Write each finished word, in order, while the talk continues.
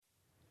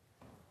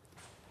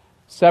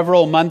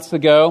Several months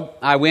ago,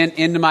 I went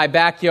into my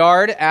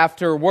backyard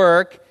after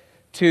work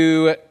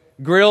to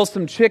grill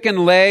some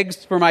chicken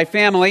legs for my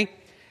family,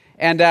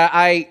 and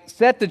I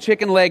set the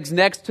chicken legs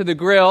next to the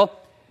grill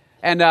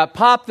and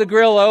popped the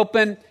grill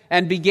open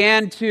and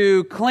began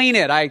to clean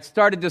it. I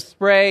started to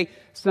spray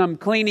some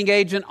cleaning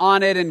agent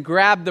on it and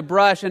grabbed the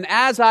brush, and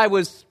as I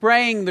was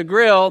spraying the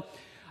grill,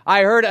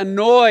 I heard a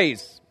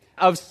noise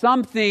of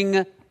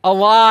something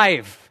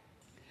alive.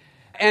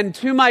 And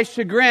to my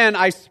chagrin,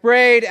 I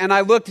sprayed and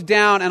I looked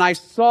down and I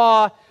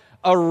saw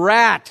a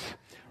rat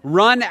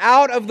run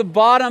out of the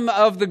bottom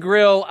of the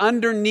grill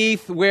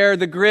underneath where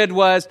the grid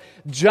was,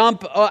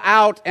 jump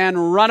out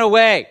and run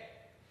away.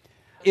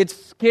 It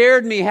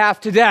scared me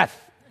half to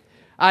death.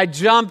 I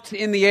jumped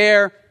in the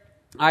air,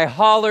 I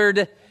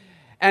hollered,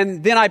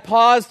 and then I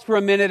paused for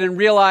a minute and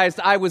realized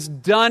I was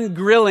done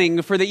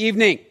grilling for the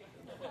evening.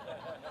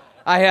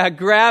 I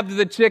grabbed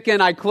the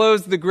chicken, I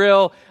closed the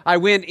grill, I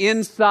went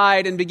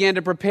inside and began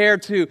to prepare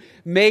to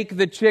make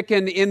the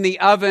chicken in the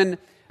oven.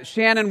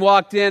 Shannon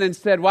walked in and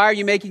said, "Why are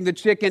you making the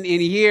chicken in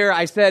here?"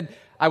 I said,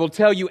 "I will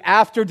tell you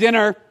after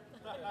dinner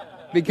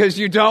because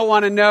you don't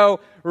want to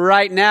know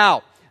right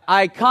now."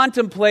 I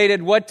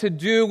contemplated what to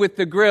do with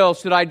the grill.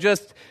 Should I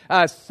just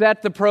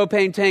set the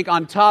propane tank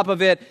on top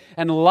of it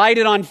and light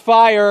it on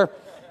fire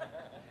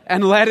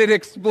and let it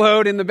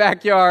explode in the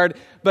backyard?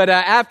 But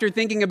after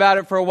thinking about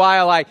it for a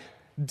while, I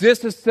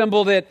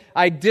disassembled it.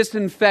 I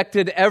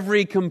disinfected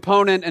every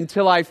component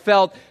until I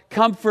felt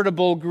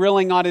comfortable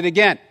grilling on it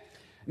again.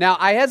 Now,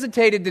 I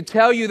hesitated to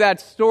tell you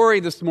that story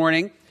this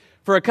morning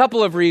for a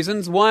couple of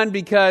reasons. One,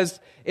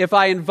 because if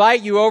I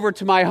invite you over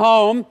to my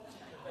home,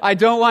 I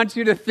don't want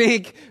you to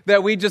think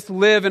that we just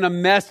live in a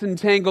mess and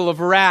tangle of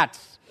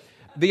rats.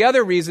 The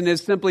other reason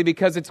is simply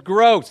because it's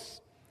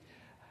gross.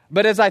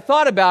 But as I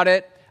thought about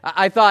it,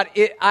 I thought,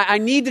 I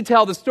need to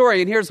tell the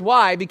story, and here's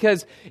why.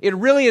 Because it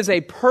really is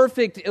a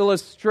perfect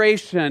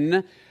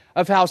illustration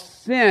of how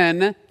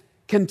sin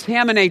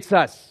contaminates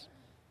us.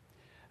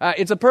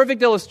 It's a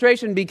perfect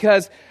illustration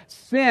because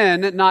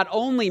sin not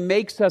only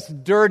makes us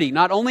dirty,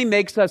 not only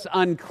makes us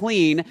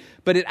unclean,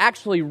 but it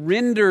actually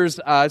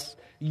renders us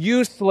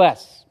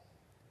useless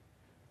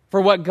for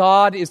what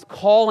God is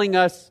calling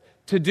us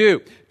to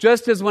do.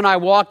 Just as when I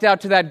walked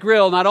out to that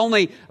grill, not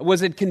only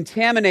was it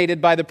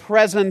contaminated by the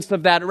presence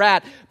of that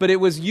rat, but it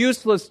was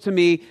useless to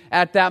me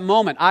at that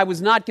moment. I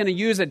was not going to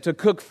use it to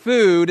cook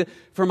food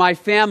for my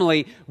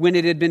family when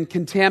it had been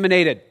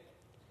contaminated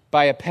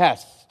by a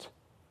pest.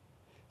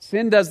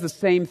 Sin does the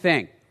same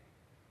thing.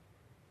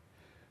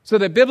 So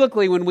that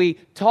biblically, when we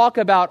talk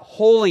about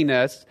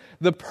holiness,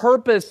 the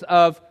purpose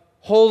of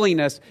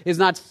holiness is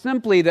not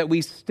simply that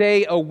we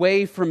stay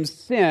away from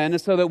sin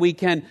so that we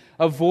can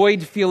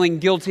avoid feeling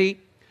guilty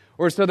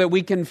or so that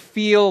we can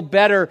feel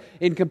better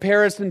in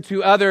comparison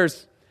to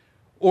others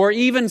or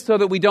even so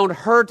that we don't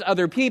hurt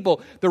other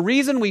people. The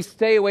reason we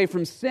stay away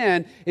from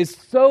sin is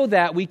so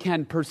that we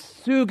can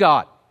pursue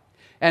God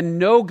and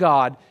know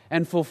God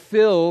and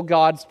fulfill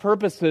God's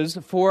purposes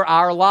for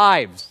our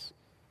lives.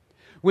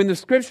 When the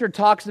Scripture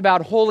talks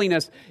about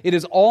holiness, it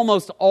is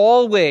almost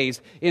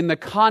always in the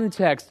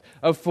context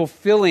of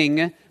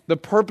fulfilling the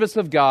purpose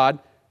of God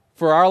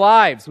for our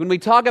lives. When we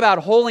talk about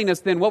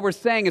holiness, then what we're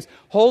saying is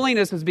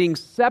holiness is being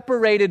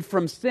separated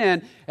from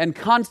sin and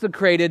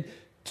consecrated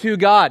to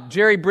God.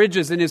 Jerry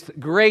Bridges, in his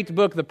great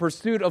book, The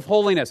Pursuit of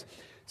Holiness,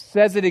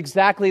 says it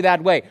exactly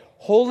that way.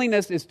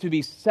 Holiness is to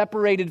be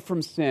separated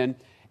from sin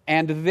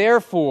and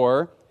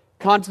therefore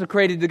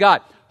consecrated to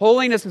God.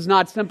 Holiness is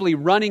not simply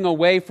running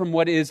away from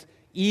what is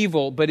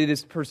evil, but it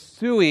is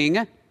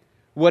pursuing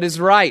what is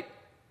right.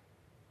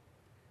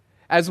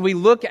 As we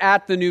look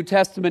at the New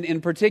Testament in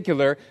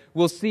particular,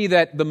 we'll see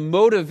that the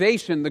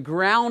motivation, the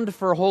ground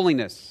for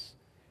holiness,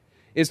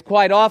 is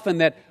quite often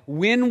that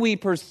when we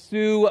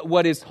pursue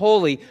what is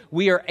holy,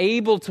 we are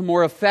able to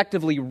more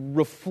effectively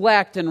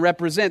reflect and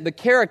represent the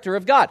character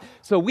of God.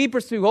 So we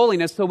pursue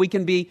holiness so we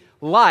can be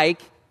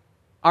like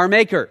our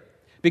Maker,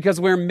 because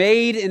we're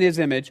made in His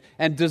image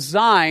and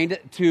designed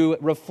to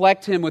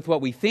reflect Him with what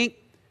we think,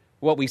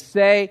 what we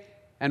say,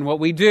 and what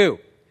we do.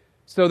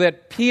 So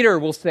that Peter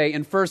will say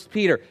in 1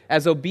 Peter,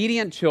 "As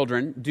obedient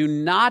children, do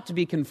not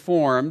be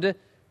conformed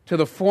to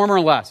the former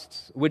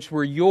lusts, which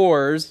were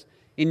yours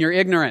in your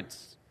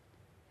ignorance.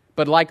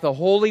 But like the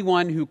Holy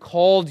One who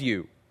called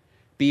you,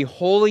 be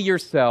holy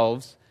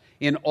yourselves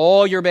in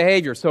all your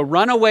behavior." So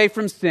run away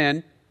from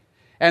sin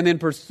and then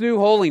pursue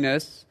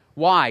holiness.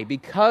 Why?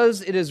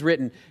 Because it is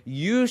written,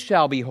 "You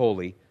shall be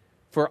holy,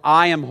 for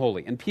I am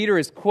holy." And Peter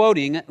is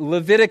quoting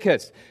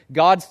Leviticus.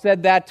 God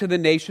said that to the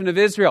nation of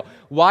Israel.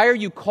 Why are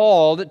you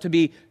called to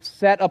be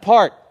set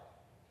apart?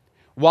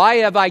 Why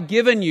have I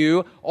given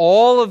you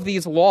all of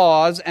these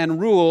laws and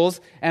rules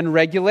and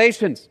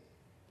regulations?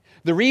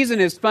 The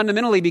reason is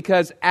fundamentally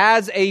because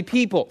as a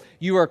people,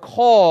 you are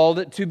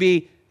called to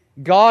be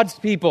God's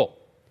people,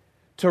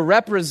 to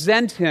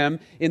represent Him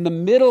in the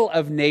middle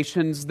of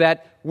nations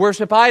that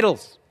worship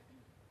idols.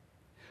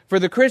 For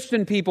the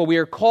Christian people, we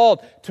are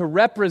called to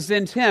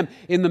represent Him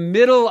in the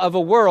middle of a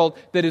world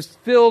that is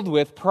filled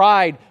with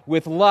pride,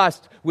 with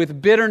lust,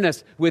 with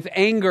bitterness, with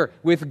anger,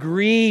 with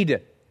greed.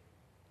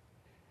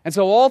 And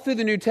so all through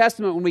the New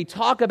Testament, when we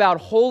talk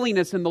about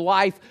holiness in the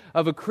life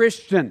of a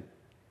Christian,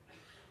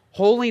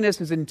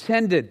 holiness is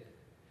intended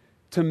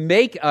to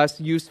make us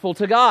useful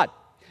to God.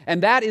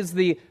 And that is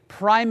the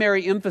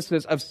primary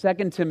emphasis of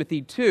 2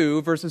 Timothy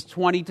 2, verses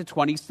 20 to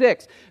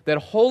 26, that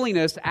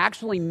holiness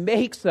actually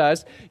makes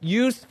us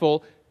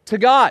useful to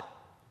God.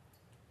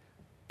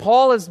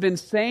 Paul has been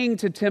saying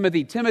to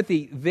Timothy,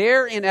 Timothy,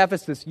 there in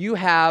Ephesus, you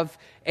have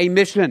a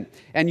mission.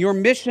 And your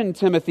mission,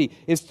 Timothy,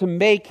 is to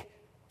make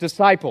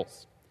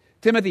disciples.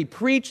 Timothy,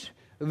 preach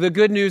the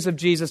good news of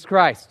Jesus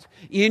Christ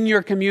in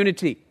your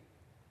community.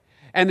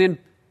 And then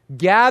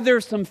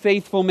gather some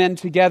faithful men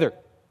together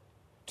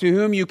to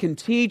whom you can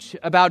teach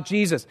about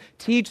Jesus.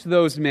 Teach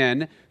those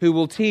men who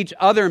will teach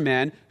other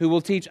men who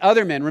will teach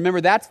other men.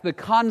 Remember, that's the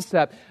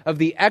concept of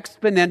the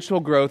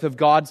exponential growth of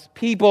God's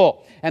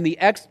people and the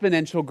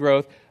exponential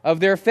growth of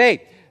their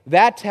faith.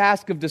 That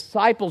task of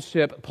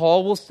discipleship,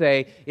 Paul will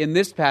say in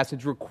this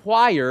passage,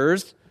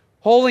 requires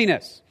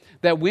holiness.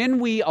 That when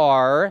we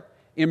are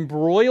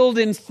embroiled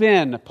in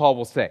sin, Paul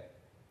will say,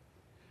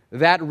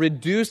 that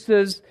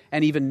reduces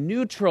and even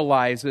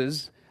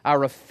neutralizes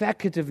our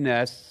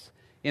effectiveness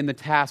in the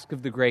task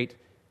of the Great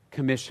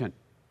Commission.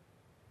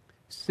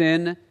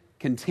 Sin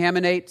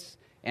contaminates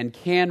and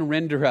can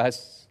render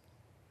us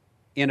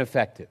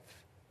ineffective.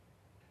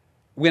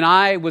 When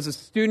I was a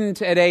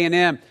student at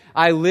A&M,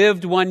 I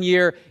lived one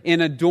year in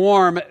a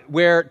dorm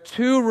where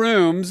 2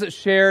 rooms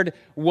shared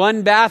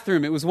one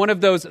bathroom. It was one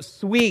of those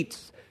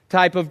suites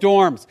type of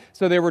dorms.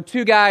 So there were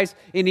 2 guys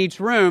in each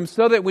room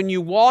so that when you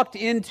walked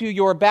into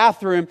your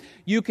bathroom,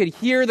 you could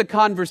hear the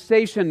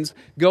conversations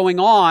going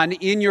on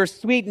in your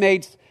suite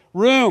mate's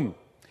room.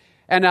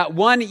 And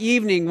one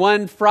evening,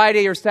 one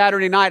Friday or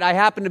Saturday night, I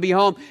happened to be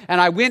home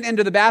and I went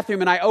into the bathroom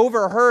and I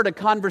overheard a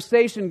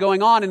conversation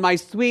going on in my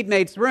suite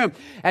mate's room.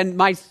 And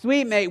my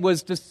suite mate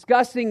was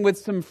discussing with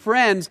some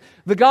friends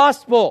the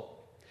gospel.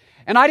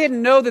 And I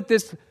didn't know that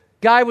this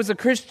guy was a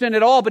Christian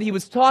at all, but he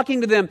was talking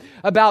to them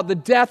about the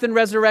death and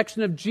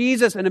resurrection of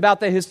Jesus and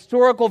about the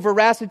historical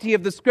veracity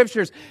of the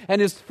Scriptures.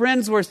 And his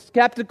friends were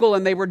skeptical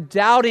and they were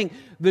doubting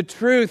the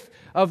truth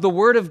of the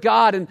Word of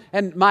God.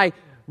 And my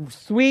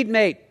suite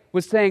mate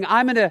was saying,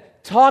 I'm going to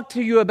talk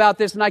to you about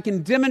this and I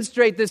can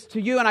demonstrate this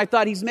to you. And I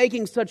thought, he's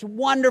making such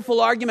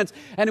wonderful arguments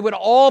and it would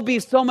all be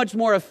so much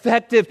more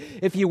effective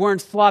if you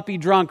weren't sloppy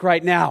drunk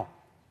right now.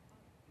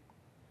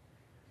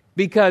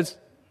 Because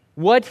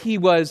what he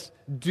was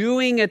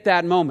doing at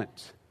that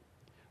moment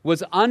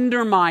was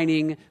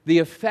undermining the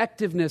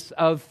effectiveness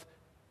of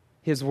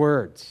his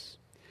words.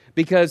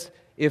 Because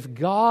if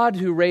God,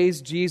 who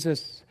raised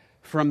Jesus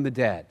from the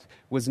dead,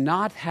 was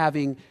not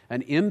having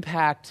an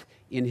impact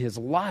in his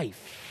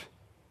life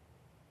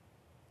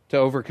to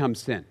overcome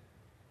sin,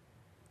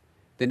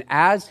 then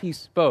as he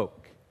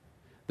spoke,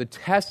 the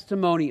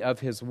testimony of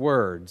his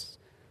words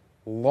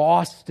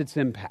lost its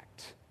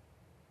impact.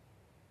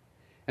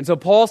 And so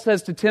Paul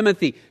says to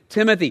Timothy,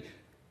 Timothy,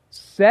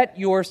 set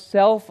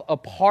yourself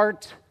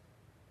apart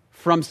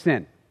from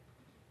sin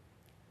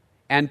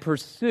and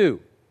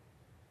pursue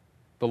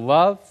the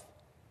love,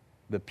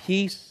 the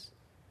peace,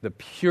 the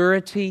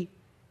purity,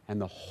 and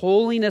the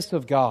holiness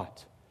of God,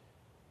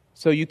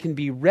 so you can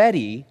be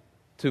ready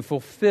to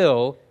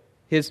fulfill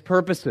His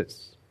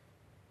purposes.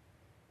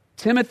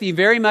 Timothy,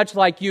 very much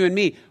like you and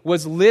me,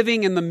 was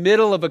living in the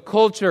middle of a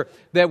culture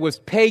that was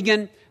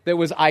pagan, that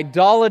was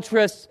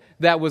idolatrous,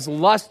 that was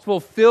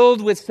lustful,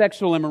 filled with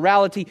sexual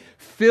immorality,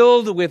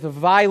 filled with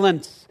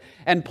violence.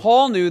 And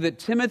Paul knew that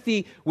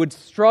Timothy would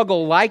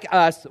struggle, like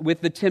us,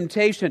 with the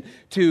temptation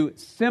to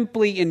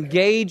simply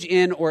engage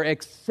in or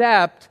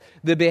accept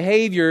the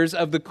behaviors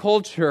of the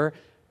culture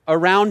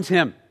around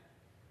him.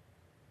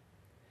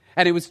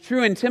 And it was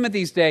true in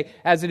Timothy's day,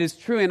 as it is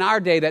true in our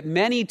day, that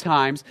many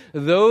times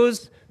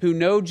those who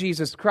know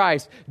Jesus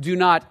Christ do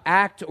not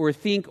act or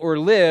think or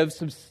live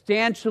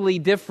substantially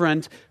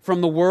different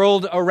from the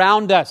world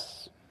around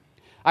us.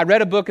 I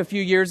read a book a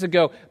few years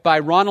ago by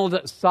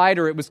Ronald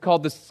Sider. It was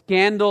called The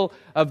Scandal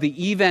of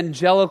the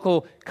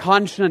Evangelical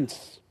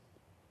Conscience.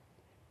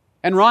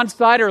 And Ron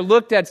Sider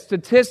looked at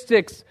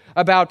statistics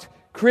about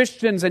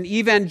Christians and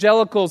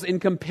evangelicals in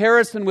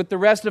comparison with the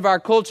rest of our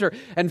culture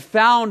and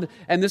found,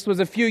 and this was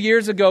a few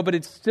years ago, but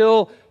it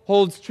still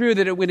holds true,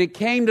 that when it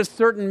came to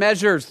certain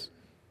measures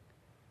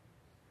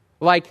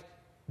like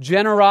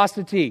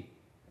generosity,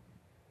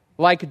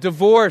 like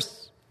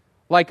divorce,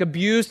 like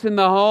abuse in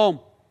the home,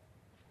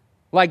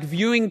 like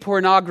viewing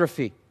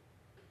pornography,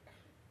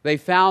 they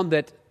found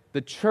that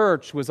the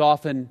church was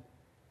often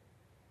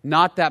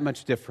not that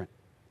much different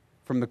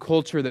from the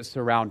culture that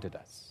surrounded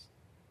us.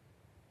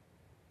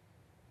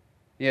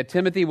 Yeah,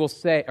 Timothy will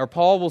say, or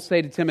Paul will say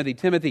to Timothy,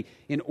 Timothy,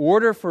 in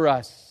order for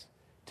us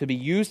to be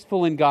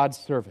useful in God's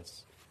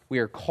service, we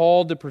are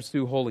called to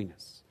pursue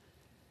holiness.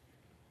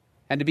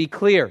 And to be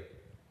clear,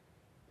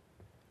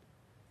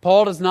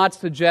 Paul does not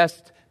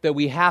suggest that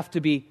we have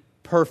to be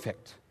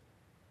perfect.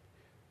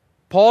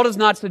 Paul does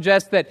not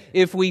suggest that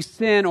if we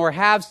sin or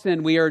have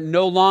sinned, we are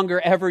no longer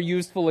ever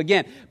useful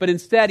again. But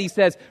instead, he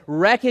says,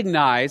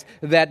 recognize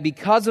that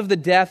because of the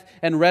death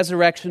and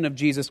resurrection of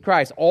Jesus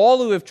Christ, all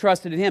who have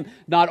trusted in him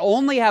not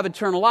only have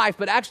eternal life,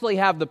 but actually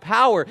have the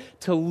power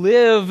to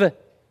live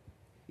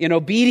in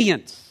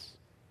obedience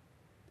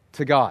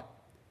to God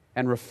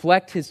and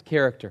reflect his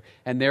character,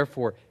 and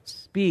therefore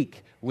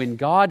speak when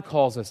God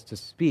calls us to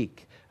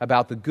speak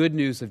about the good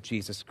news of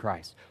Jesus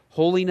Christ.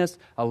 Holiness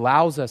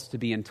allows us to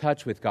be in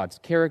touch with God's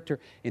character,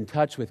 in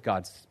touch with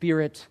God's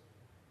Spirit,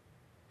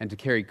 and to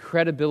carry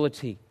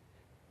credibility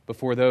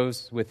before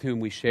those with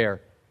whom we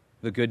share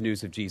the good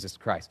news of Jesus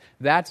Christ.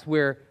 That's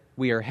where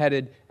we are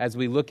headed as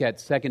we look at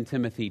 2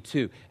 Timothy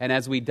 2. And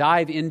as we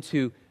dive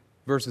into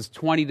verses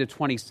 20 to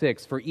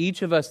 26, for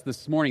each of us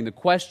this morning, the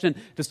question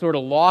to sort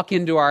of lock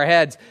into our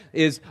heads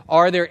is,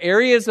 are there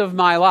areas of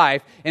my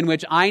life in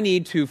which I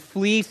need to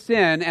flee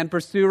sin and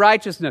pursue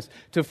righteousness?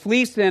 To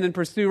flee sin and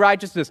pursue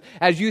righteousness.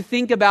 As you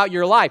think about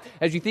your life,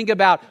 as you think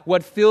about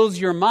what fills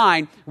your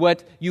mind,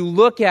 what you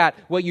look at,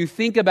 what you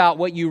think about,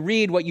 what you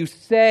read, what you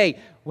say,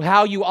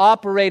 how you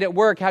operate at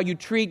work, how you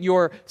treat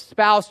your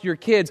spouse, your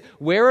kids,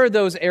 where are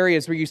those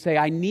areas where you say,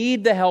 I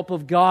need the help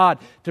of God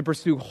to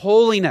pursue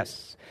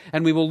holiness?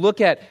 And we will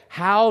look at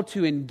how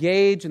to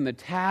engage in the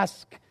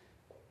task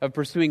of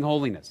pursuing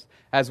holiness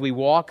as we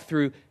walk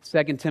through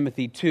 2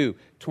 Timothy 2,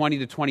 20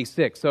 to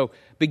 26. So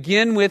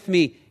begin with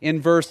me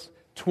in verse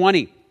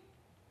 20.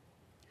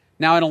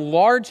 Now in a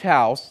large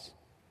house,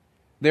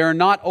 there are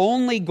not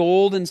only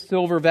gold and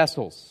silver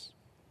vessels,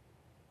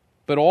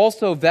 but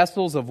also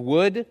vessels of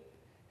wood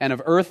and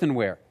of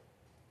earthenware,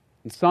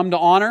 and some to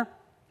honor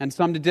and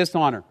some to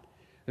dishonor.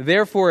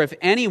 Therefore, if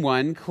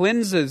anyone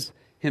cleanses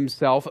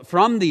himself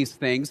from these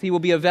things, he will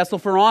be a vessel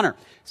for honor,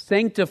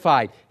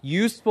 sanctified,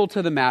 useful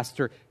to the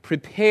master,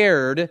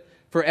 prepared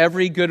for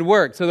every good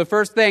work. So the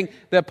first thing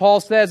that Paul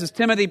says is,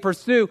 Timothy,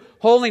 pursue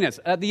holiness.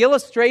 The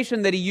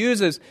illustration that he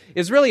uses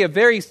is really a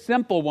very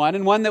simple one,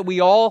 and one that we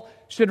all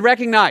should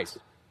recognize.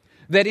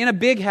 That in a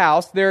big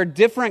house, there are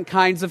different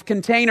kinds of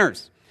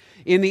containers.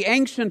 In the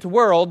ancient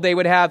world, they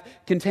would have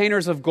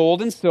containers of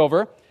gold and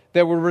silver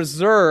that were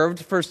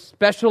reserved for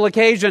special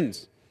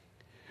occasions.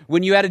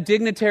 When you had a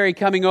dignitary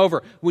coming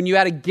over, when you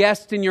had a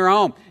guest in your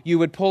home, you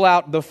would pull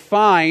out the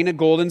fine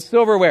gold and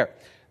silverware.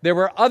 There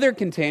were other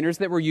containers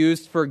that were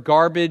used for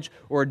garbage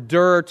or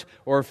dirt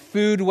or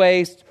food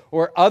waste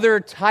or other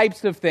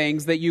types of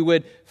things that you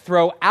would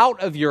throw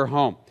out of your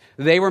home.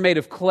 They were made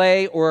of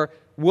clay or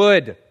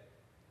wood.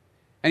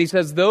 And he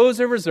says those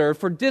are reserved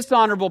for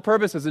dishonorable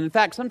purposes. And in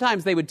fact,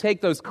 sometimes they would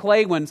take those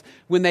clay ones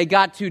when they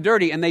got too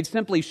dirty and they'd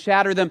simply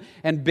shatter them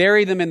and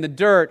bury them in the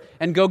dirt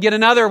and go get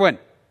another one,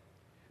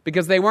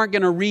 because they weren't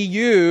going to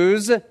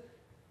reuse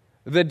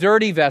the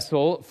dirty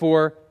vessel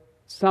for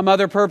some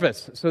other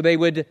purpose. So they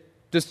would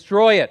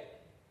destroy it.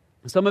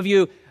 Some of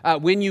you,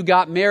 when you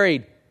got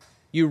married,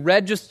 you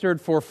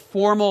registered for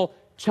formal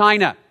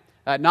china.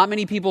 Not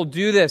many people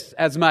do this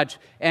as much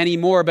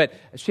anymore, but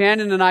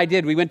Shannon and I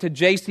did. We went to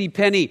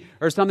JCPenney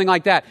or something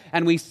like that,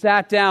 and we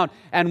sat down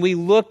and we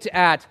looked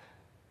at,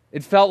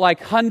 it felt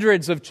like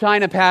hundreds of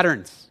china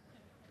patterns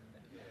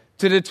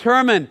to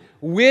determine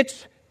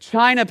which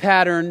china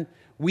pattern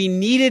we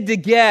needed to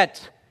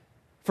get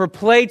for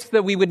plates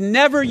that we would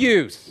never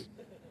use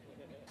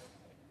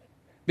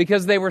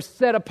because they were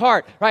set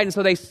apart, right? And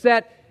so they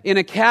set in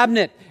a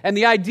cabinet. And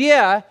the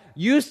idea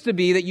used to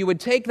be that you would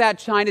take that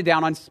china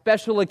down on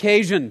special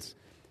occasions.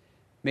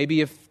 Maybe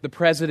if the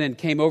president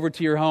came over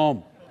to your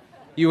home,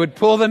 you would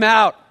pull them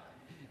out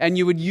and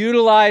you would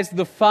utilize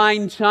the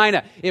fine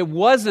china. It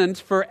wasn't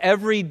for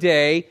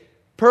everyday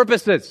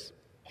purposes.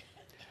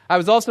 I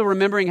was also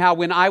remembering how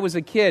when I was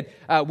a kid,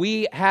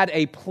 we had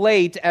a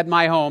plate at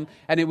my home,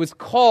 and it was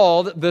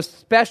called the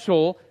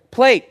special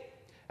plate.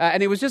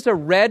 And it was just a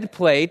red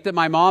plate that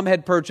my mom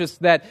had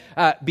purchased that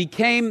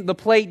became the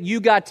plate you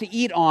got to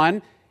eat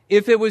on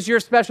if it was your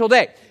special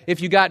day.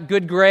 If you got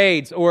good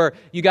grades, or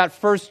you got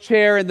first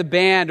chair in the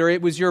band, or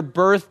it was your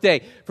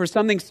birthday for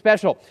something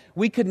special.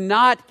 We could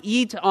not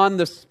eat on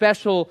the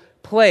special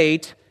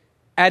plate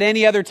at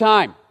any other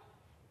time,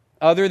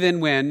 other than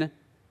when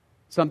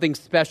something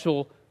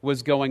special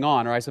was going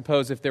on, or I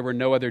suppose if there were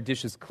no other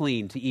dishes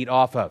clean to eat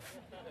off of,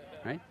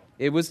 right?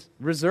 It was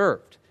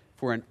reserved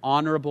for an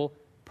honorable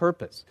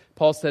purpose.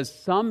 Paul says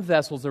some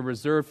vessels are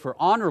reserved for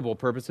honorable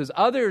purposes.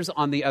 Others,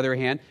 on the other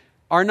hand,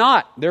 are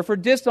not. They're for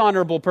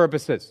dishonorable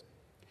purposes.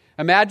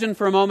 Imagine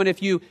for a moment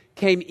if you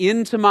came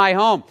into my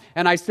home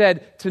and I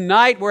said,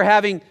 tonight we're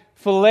having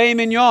filet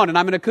mignon, and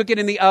I'm going to cook it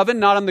in the oven,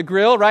 not on the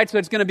grill, right? So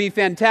it's going to be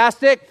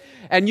fantastic.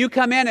 And you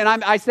come in and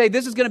I say,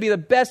 this is going to be the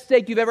best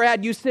steak you've ever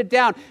had. You sit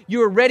down,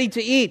 you are ready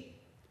to eat.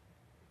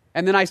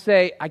 And then I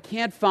say, I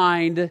can't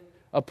find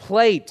a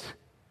plate.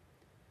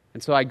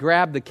 And so I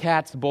grab the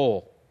cat's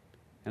bowl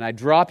and I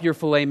drop your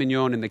filet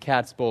mignon in the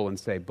cat's bowl and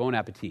say, bon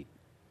appetit.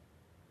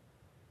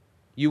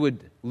 You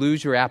would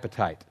lose your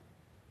appetite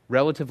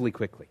relatively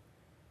quickly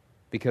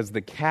because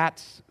the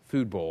cat's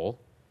food bowl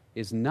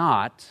is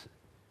not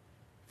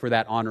for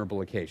that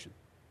honorable occasion.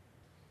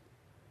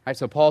 All right,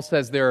 so Paul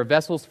says there are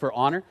vessels for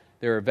honor,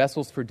 there are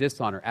vessels for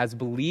dishonor. As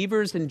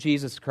believers in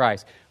Jesus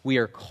Christ, we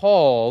are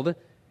called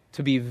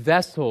to be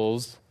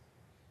vessels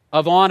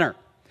of honor.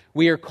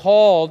 We are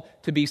called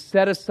to be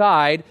set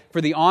aside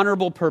for the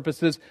honorable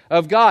purposes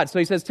of God. So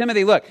he says,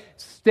 Timothy, look,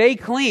 stay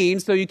clean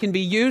so you can be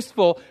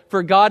useful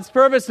for God's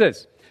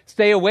purposes.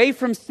 Stay away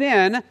from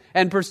sin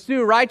and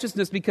pursue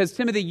righteousness because,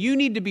 Timothy, you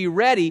need to be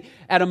ready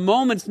at a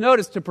moment's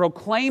notice to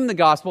proclaim the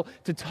gospel,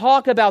 to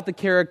talk about the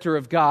character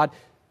of God,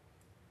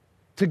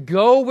 to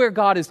go where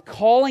God is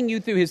calling you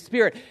through His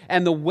Spirit.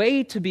 And the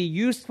way to be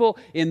useful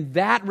in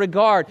that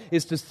regard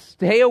is to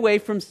stay away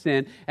from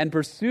sin and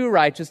pursue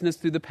righteousness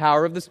through the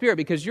power of the Spirit.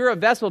 Because you're a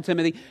vessel,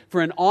 Timothy,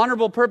 for an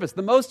honorable purpose,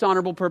 the most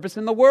honorable purpose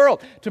in the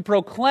world, to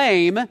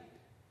proclaim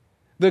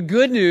the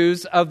good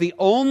news of the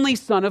only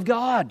Son of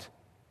God.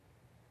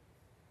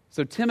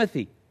 So,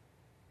 Timothy,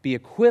 be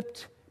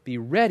equipped, be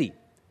ready.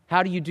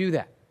 How do you do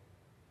that?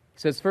 He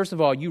says, first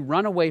of all, you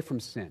run away from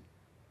sin.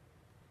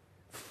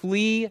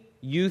 Flee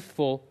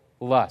youthful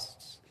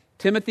lusts.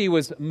 Timothy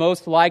was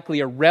most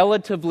likely a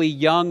relatively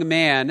young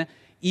man,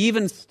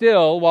 even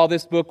still while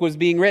this book was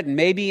being written.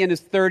 Maybe in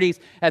his 30s,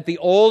 at the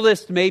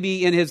oldest,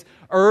 maybe in his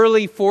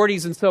early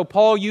 40s. And so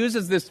Paul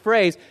uses this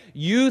phrase,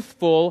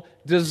 youthful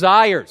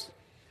desires.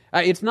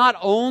 It's not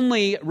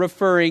only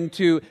referring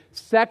to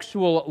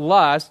sexual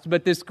lust,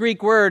 but this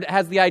Greek word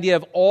has the idea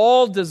of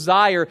all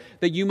desire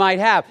that you might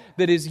have,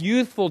 that is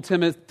youthful,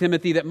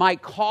 Timothy, that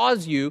might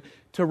cause you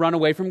to run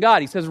away from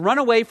God. He says, run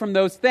away from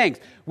those things,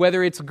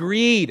 whether it's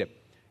greed.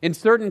 In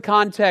certain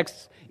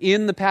contexts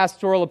in the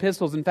pastoral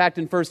epistles, in fact,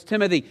 in 1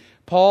 Timothy,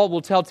 Paul will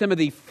tell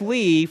Timothy,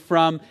 flee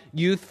from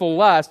youthful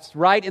lusts,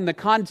 right in the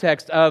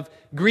context of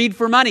greed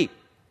for money.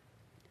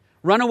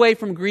 Run away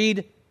from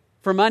greed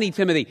for money,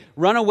 Timothy.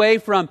 Run away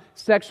from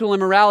sexual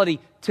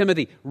immorality,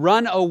 Timothy.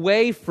 Run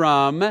away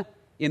from,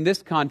 in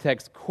this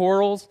context,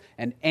 quarrels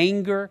and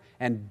anger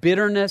and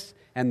bitterness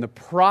and the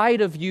pride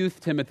of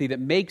youth, Timothy,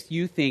 that makes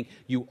you think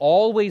you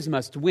always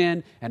must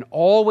win and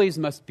always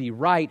must be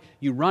right.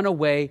 You run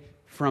away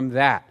from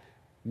that.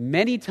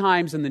 Many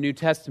times in the New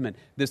Testament,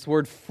 this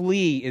word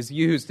flee is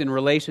used in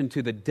relation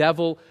to the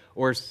devil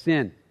or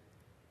sin.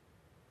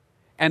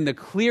 And the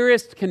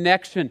clearest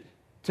connection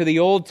to the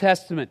Old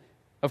Testament,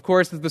 of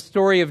course, is the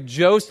story of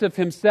Joseph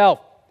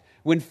himself.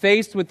 When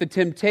faced with the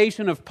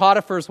temptation of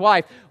Potiphar's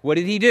wife, what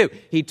did he do?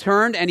 He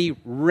turned and he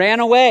ran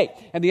away.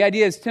 And the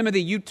idea is,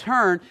 Timothy, you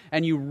turn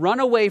and you run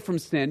away from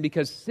sin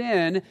because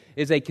sin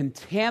is a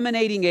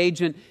contaminating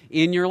agent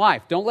in your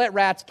life. Don't let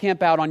rats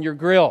camp out on your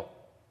grill,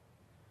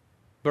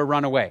 but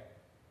run away.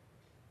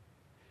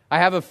 I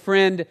have a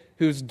friend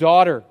whose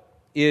daughter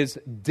is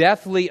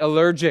deathly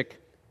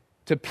allergic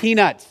to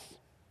peanuts.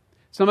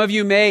 Some of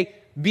you may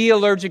be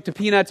allergic to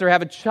peanuts or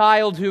have a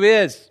child who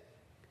is.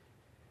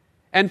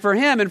 And for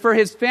him and for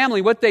his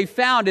family, what they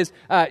found is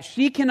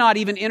she cannot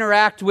even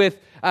interact with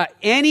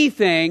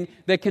anything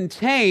that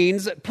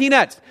contains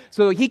peanuts.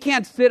 So he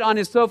can't sit on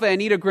his sofa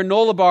and eat a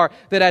granola bar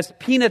that has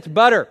peanut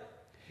butter.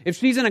 If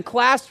she's in a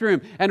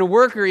classroom and a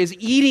worker is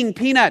eating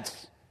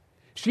peanuts,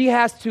 she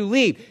has to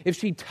leave. If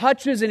she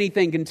touches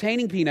anything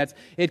containing peanuts,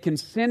 it can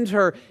send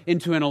her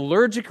into an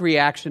allergic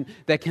reaction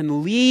that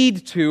can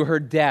lead to her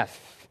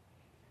death.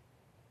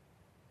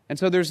 And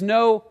so there's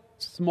no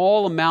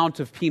small amount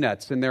of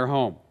peanuts in their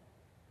home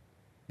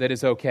that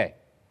is okay.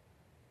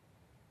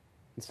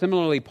 And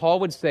similarly, Paul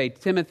would say,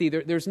 Timothy,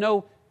 there's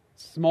no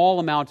small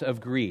amount of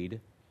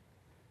greed,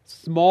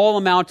 small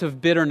amount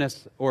of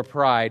bitterness or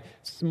pride,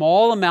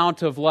 small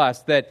amount of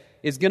lust that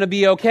is going to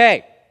be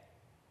okay.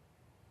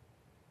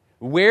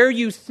 Where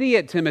you see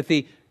it,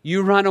 Timothy,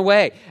 you run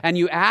away. And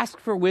you ask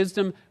for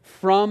wisdom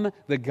from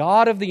the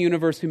God of the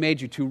universe who made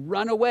you to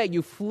run away.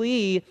 You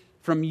flee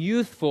from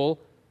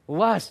youthful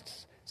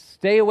lusts.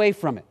 Stay away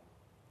from it.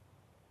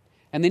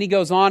 And then he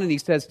goes on and he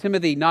says,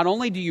 Timothy, not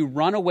only do you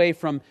run away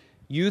from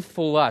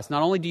youthful lust,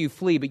 not only do you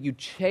flee, but you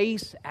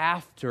chase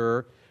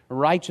after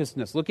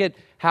righteousness. Look at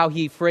how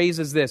he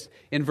phrases this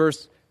in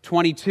verse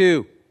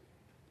 22.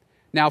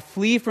 Now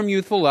flee from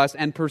youthful lust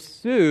and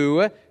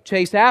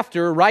chase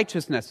after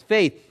righteousness,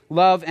 faith,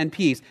 love, and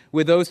peace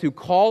with those who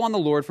call on the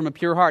Lord from a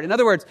pure heart. In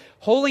other words,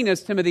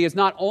 holiness, Timothy, is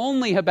not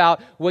only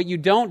about what you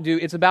don't do,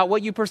 it's about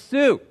what you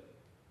pursue.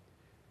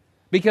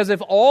 Because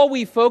if all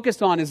we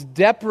focus on is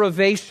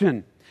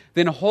deprivation,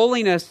 then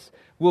holiness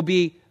will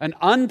be an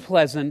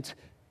unpleasant,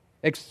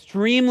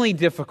 extremely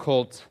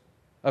difficult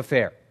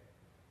affair.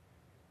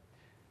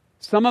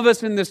 Some of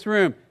us in this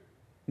room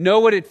know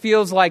what it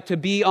feels like to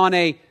be on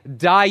a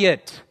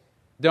diet,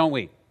 don't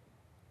we?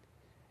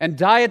 And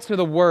diets are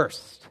the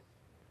worst.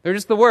 They're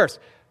just the worst.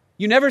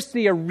 You never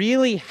see a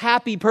really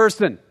happy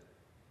person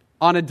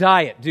on a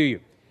diet, do you?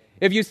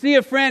 If you see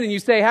a friend and you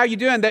say, how are you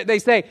doing? They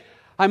say,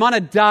 I'm on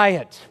a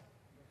diet.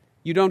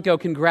 You don't go,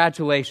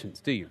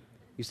 congratulations, do you?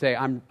 You say,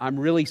 I'm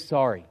really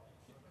sorry,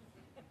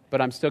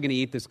 but I'm still going to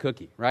eat this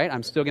cookie, right?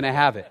 I'm still going to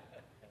have it.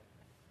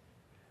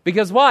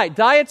 Because why?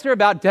 Diets are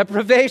about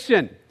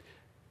deprivation.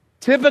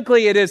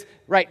 Typically it is,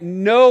 right,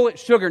 no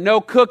sugar,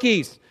 no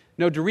cookies,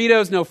 no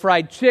Doritos, no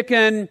fried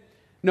chicken,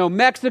 no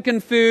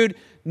Mexican food,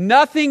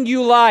 Nothing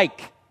you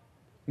like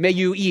may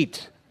you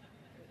eat.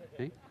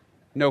 Okay?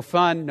 No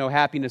fun, no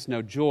happiness,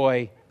 no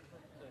joy.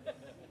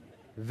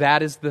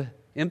 That is the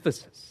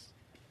emphasis.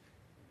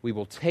 We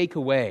will take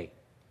away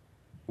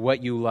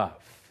what you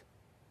love.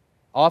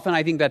 Often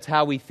I think that's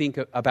how we think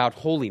about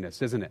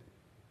holiness, isn't it?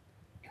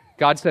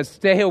 God says,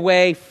 stay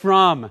away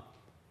from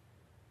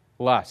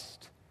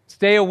lust.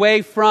 Stay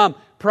away from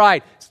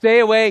pride. Stay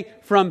away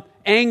from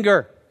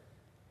anger.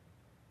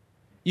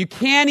 You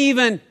can't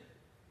even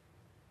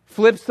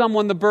flip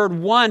someone the bird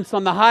once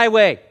on the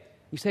highway.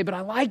 You say, but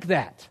I like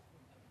that.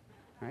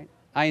 Right?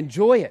 I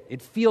enjoy it.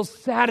 It feels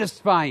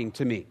satisfying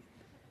to me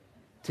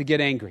to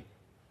get angry.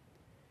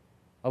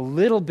 A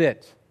little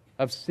bit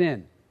of sin.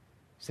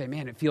 You say,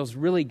 man, it feels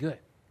really good.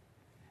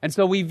 And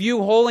so we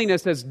view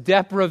holiness as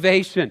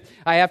deprivation.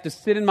 I have to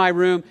sit in my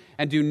room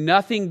and do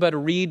nothing but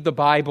read the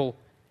Bible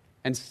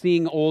and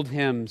sing old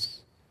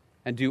hymns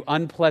and do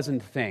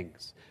unpleasant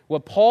things.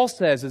 What Paul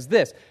says is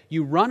this: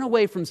 you run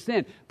away from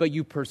sin, but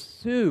you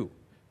pursue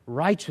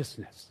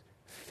righteousness,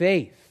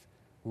 faith,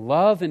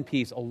 love, and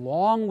peace,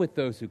 along with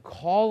those who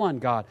call on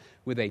God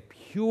with a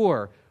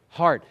pure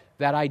heart.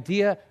 That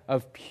idea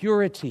of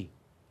purity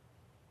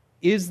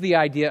is the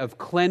idea of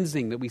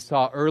cleansing that we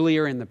saw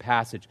earlier in the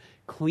passage.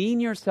 Clean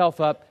yourself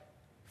up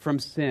from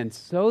sin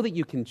so that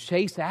you can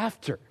chase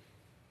after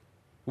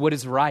what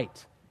is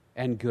right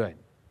and good.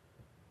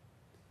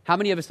 How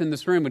many of us in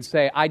this room would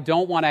say, I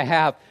don't want to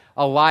have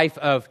a life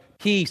of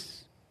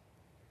peace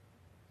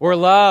or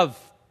love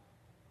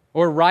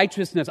or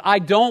righteousness? I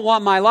don't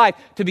want my life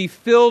to be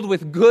filled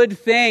with good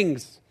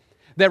things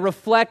that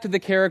reflect the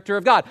character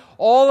of God.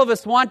 All of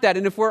us want that.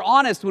 And if we're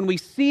honest, when we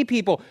see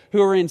people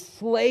who are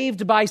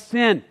enslaved by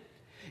sin,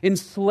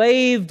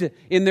 enslaved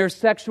in their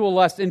sexual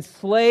lust,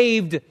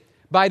 enslaved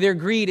by their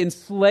greed,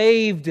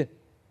 enslaved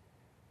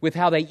with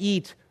how they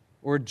eat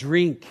or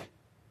drink,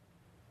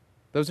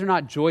 those are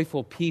not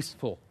joyful,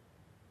 peaceful,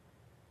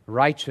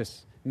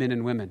 righteous men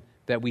and women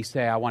that we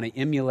say, I want to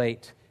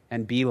emulate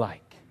and be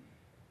like.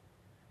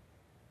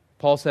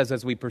 Paul says,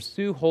 as we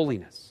pursue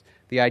holiness,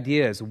 the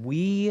idea is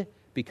we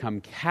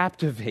become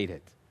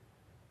captivated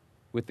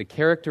with the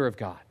character of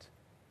God.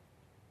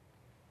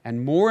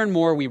 And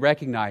more we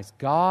recognize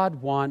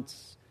God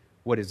wants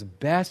what is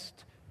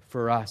best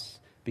for us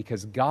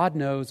because God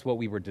knows what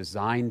we were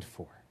designed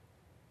for.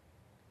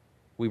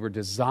 We were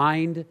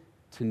designed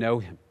to know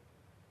Him.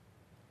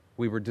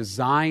 We were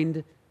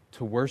designed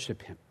to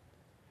worship Him.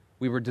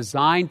 We were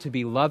designed to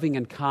be loving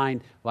and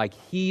kind like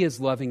He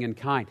is loving and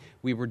kind.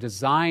 We were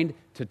designed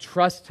to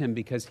trust Him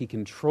because He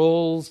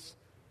controls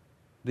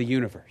the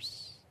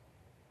universe.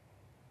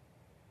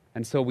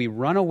 And so we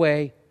run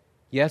away,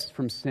 yes,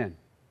 from sin,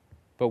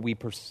 but we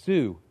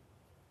pursue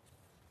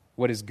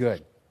what is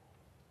good.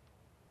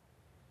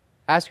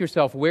 Ask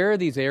yourself, where are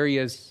these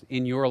areas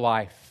in your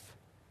life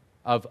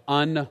of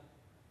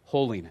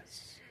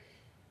unholiness?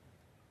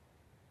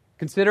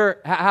 Consider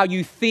how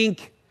you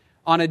think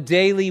on a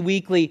daily,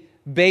 weekly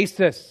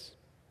basis.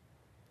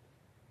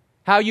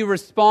 How you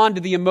respond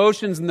to the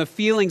emotions and the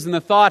feelings and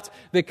the thoughts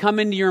that come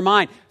into your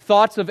mind.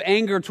 Thoughts of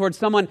anger towards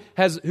someone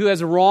who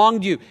has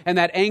wronged you, and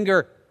that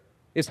anger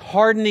is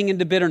hardening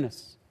into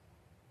bitterness.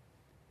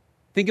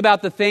 Think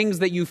about the things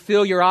that you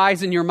fill your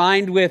eyes and your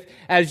mind with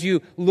as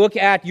you look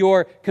at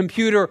your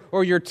computer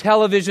or your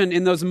television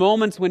in those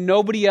moments when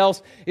nobody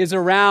else is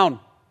around.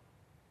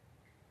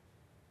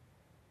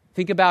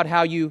 Think about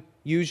how you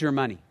use your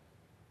money,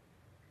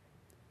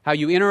 how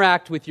you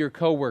interact with your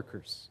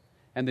coworkers,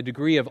 and the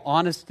degree of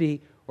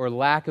honesty or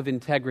lack of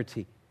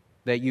integrity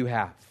that you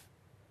have.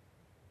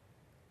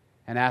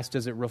 And ask,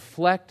 does it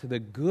reflect the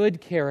good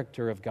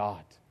character of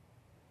God?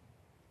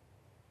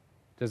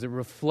 Does it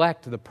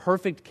reflect the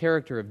perfect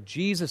character of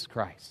Jesus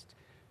Christ,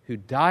 who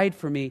died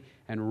for me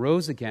and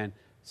rose again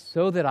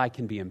so that I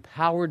can be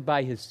empowered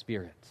by His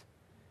Spirit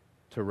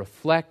to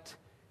reflect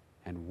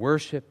and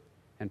worship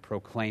and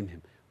proclaim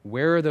Him?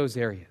 Where are those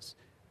areas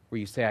where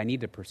you say, I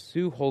need to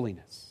pursue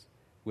holiness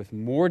with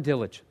more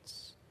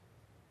diligence?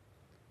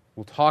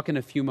 We'll talk in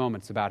a few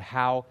moments about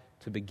how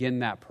to begin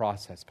that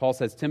process. Paul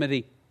says,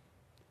 Timothy,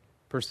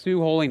 pursue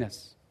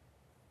holiness.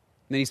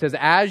 And then he says,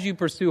 as you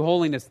pursue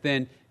holiness,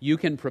 then you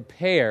can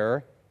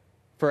prepare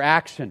for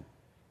action.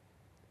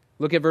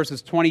 Look at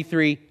verses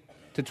 23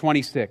 to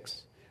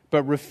 26.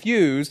 But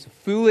refuse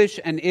foolish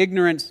and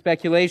ignorant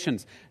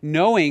speculations,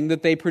 knowing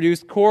that they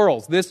produce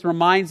quarrels. This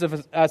reminds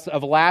us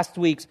of last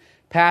week's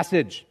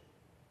passage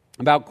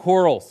about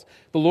quarrels.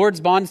 The Lord's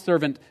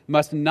bondservant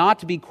must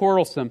not be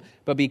quarrelsome,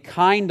 but be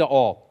kind to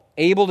all,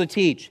 able to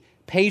teach,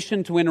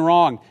 patient when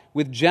wrong,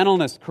 with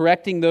gentleness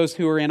correcting those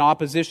who are in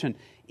opposition,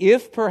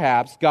 if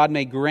perhaps God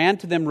may grant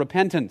to them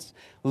repentance,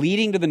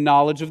 leading to the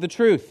knowledge of the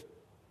truth,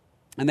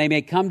 and they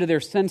may come to their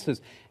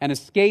senses and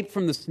escape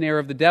from the snare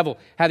of the devil,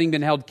 having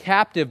been held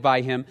captive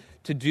by him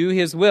to do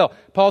his will.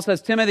 Paul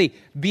says, Timothy,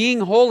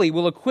 being holy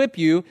will equip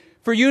you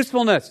for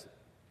usefulness.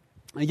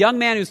 A young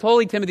man who's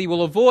holy, Timothy,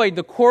 will avoid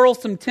the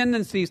quarrelsome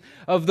tendencies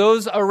of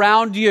those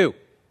around you.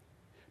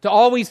 to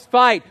always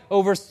fight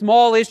over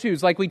small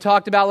issues like we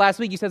talked about last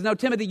week. He says, no,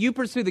 Timothy, you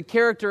pursue the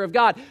character of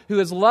God who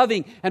is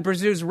loving and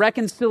pursues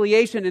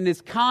reconciliation and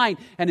is kind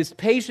and is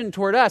patient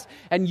toward us.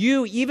 And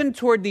you, even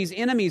toward these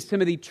enemies,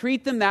 Timothy,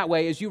 treat them that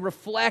way as you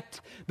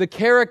reflect the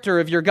character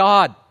of your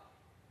God.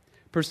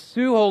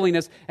 Pursue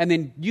holiness, and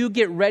then you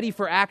get ready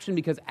for action,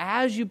 because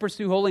as you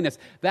pursue holiness,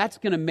 that's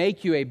going to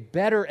make you a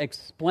better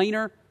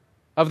explainer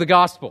of the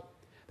gospel.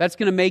 That's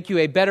going to make you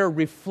a better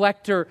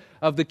reflector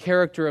of the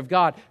character of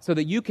God, so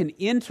that you can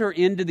enter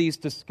into these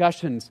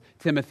discussions,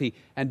 Timothy,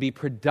 and be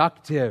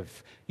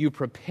productive. You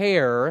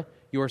prepare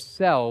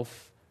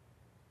yourself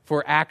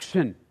for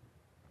action.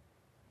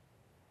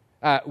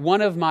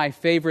 One of my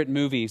favorite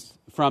movies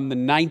from the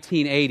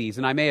 1980s,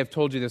 and I may have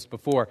told you this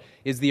before,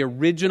 is the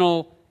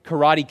original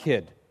Karate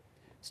Kid,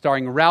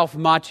 starring Ralph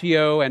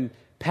Macchio and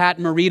Pat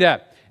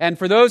Morita. And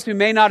for those who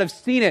may not have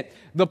seen it,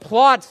 the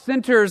plot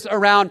centers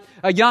around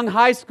a young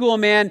high school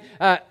man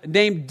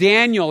named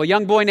Daniel, a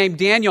young boy named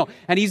Daniel,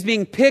 and he's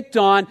being picked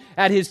on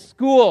at his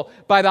school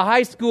by the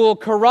high school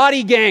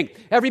karate gang.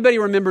 Everybody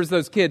remembers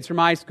those kids from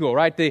high school,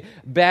 right? The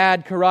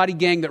bad karate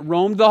gang that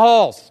roamed the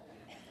halls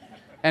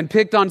and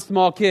picked on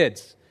small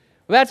kids.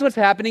 Well, that's what's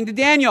happening to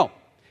Daniel.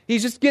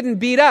 He's just getting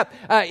beat up.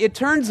 It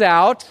turns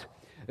out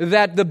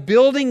that the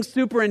building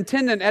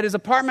superintendent at his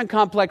apartment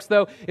complex,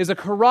 though, is a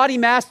karate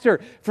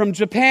master from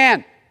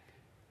Japan,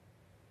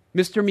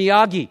 Mr.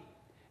 Miyagi.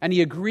 And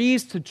he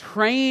agrees to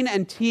train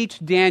and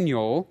teach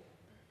Daniel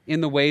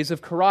in the ways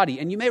of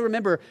karate. And you may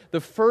remember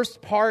the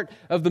first part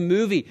of the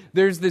movie.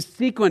 There's this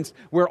sequence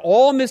where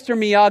all Mr.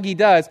 Miyagi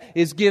does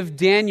is give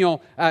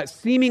Daniel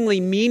seemingly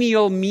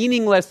menial,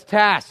 meaningless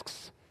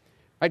tasks.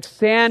 Right?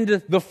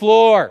 Sand the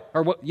floor.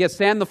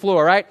 Sand the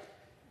floor, right?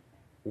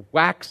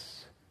 Wax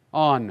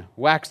on,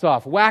 wax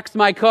off, wax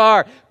my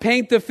car,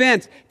 paint the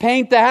fence,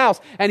 paint the house.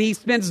 And he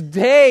spends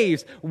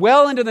days,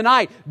 well into the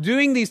night,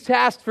 doing these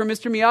tasks for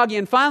Mr. Miyagi.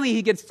 And finally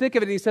he gets sick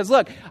of it and he says,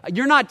 look,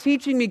 you're not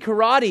teaching me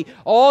karate.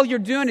 All you're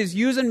doing is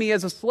using me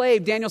as a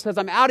slave. Daniel says,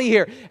 I'm out of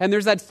here. And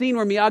there's that scene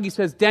where Miyagi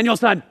says,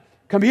 Daniel-san,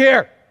 come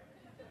here.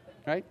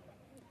 Right?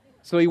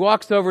 So he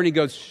walks over and he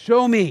goes,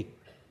 show me.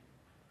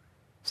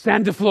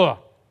 Sand the floor.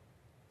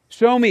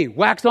 Show me.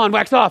 Wax on,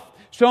 wax off.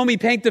 Show me,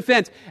 paint the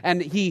fence.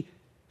 And he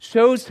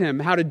shows him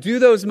how to do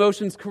those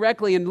motions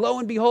correctly, and lo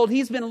and behold,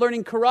 he's been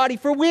learning karate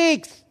for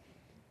weeks,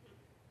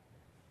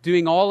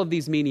 doing all of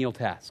these menial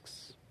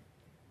tasks.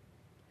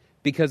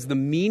 Because the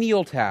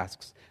menial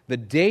tasks, the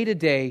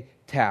day-to-day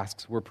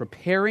tasks, were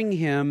preparing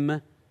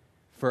him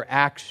for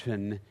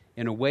action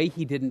in a way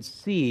he didn't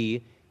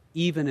see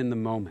even in the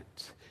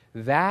moment.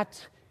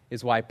 That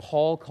is why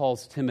Paul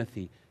calls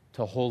Timothy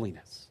to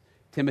holiness.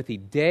 Timothy,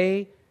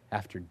 day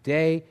after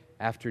day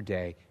after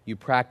day, you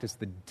practice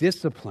the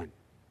discipline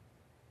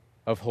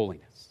of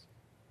holiness.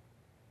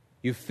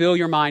 You fill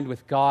your mind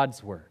with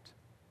God's word.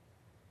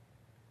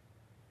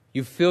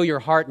 You fill your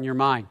heart and your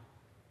mind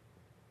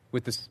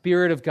with the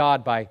Spirit of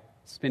God by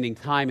spending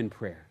time in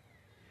prayer.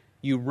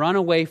 You run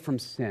away from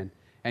sin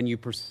and you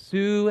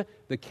pursue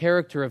the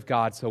character of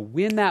God. So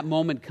when that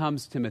moment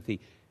comes, Timothy,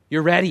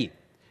 you're ready.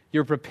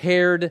 You're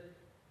prepared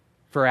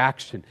for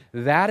action.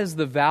 That is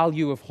the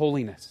value of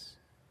holiness,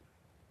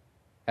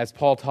 as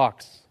Paul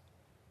talks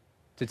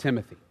to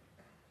Timothy.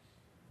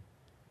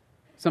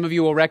 Some of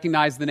you will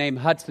recognize the name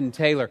Hudson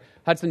Taylor.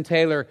 Hudson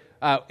Taylor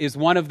is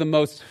one of the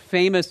most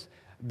famous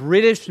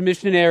British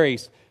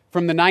missionaries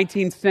from the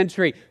 19th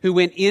century who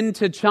went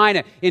into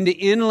China, into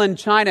inland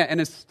China, and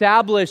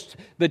established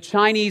the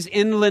Chinese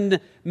Inland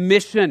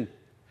Mission.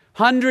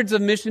 Hundreds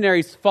of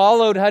missionaries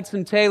followed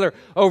Hudson Taylor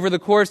over the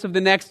course of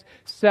the next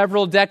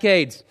several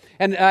decades.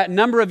 And a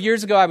number of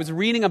years ago, I was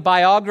reading a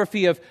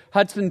biography of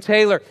Hudson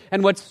Taylor,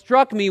 and what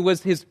struck me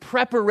was his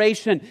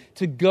preparation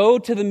to go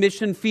to the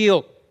mission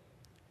field.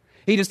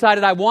 He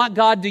decided, I want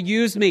God to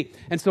use me,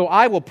 and so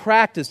I will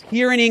practice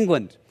here in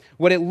England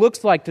what it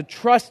looks like to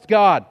trust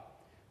God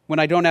when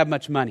I don't have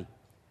much money.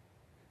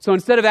 So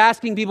instead of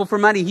asking people for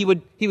money, he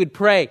would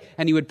pray,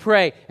 and he would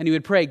pray, and he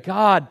would pray,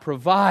 God,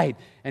 provide,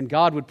 and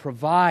God would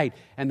provide,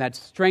 and that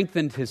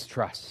strengthened his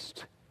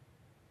trust.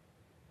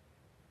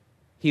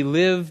 He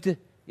lived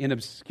in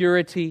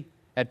obscurity,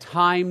 at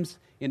times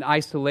in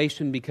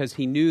isolation, because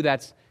he knew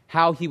that's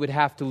how he would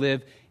have to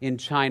live in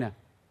China.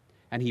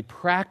 And he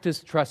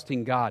practiced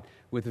trusting God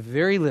with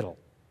very little.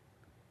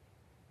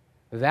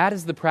 That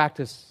is the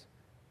practice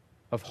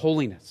of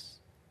holiness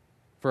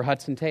for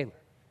Hudson Taylor,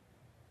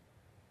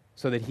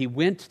 so that he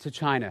went to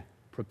China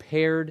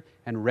prepared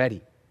and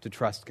ready to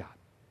trust God.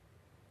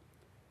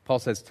 Paul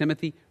says,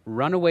 Timothy,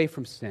 run away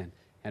from sin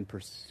and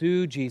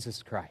pursue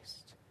Jesus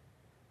Christ.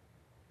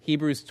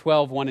 Hebrews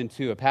 12, 1 and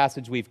 2, a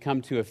passage we've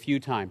come to a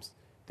few times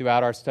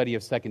throughout our study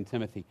of 2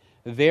 Timothy.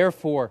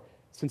 Therefore,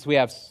 since we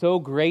have so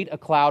great a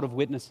cloud of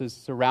witnesses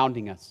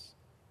surrounding us,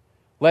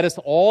 let us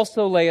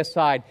also lay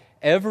aside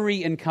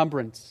every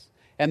encumbrance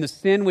and the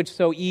sin which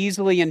so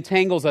easily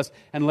entangles us,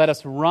 and let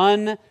us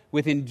run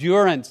with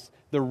endurance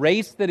the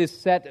race that is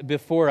set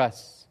before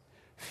us,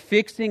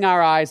 fixing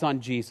our eyes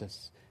on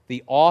Jesus,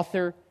 the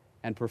author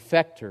and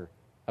perfecter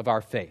of our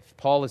faith.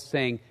 Paul is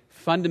saying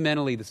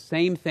fundamentally the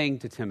same thing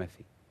to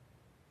Timothy.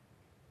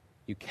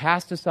 You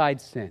cast aside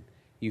sin.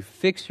 You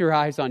fix your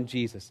eyes on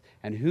Jesus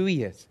and who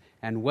he is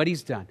and what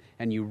he's done,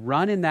 and you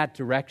run in that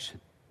direction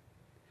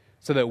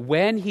so that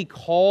when he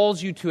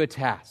calls you to a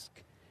task,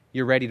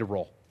 you're ready to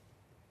roll.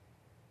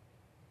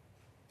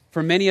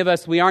 For many of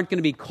us, we aren't going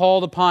to be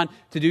called upon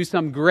to do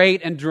some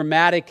great and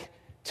dramatic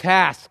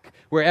task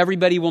where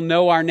everybody will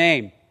know our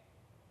name.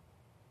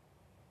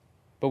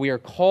 But we are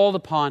called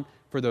upon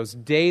for those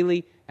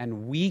daily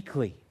and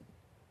weekly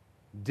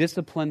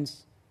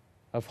disciplines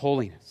of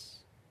holiness,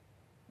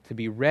 to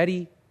be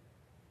ready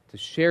to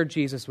share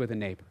Jesus with a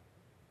neighbor,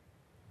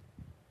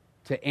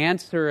 to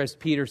answer, as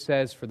Peter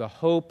says, for the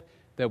hope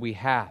that we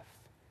have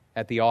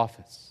at the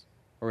office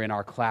or in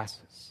our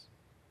classes,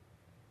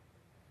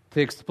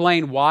 to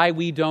explain why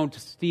we don't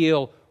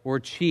steal or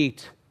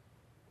cheat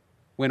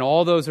when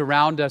all those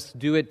around us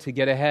do it to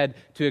get ahead,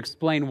 to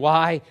explain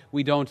why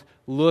we don't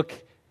look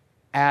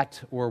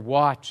at or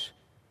watch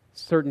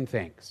certain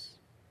things,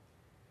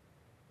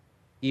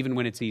 even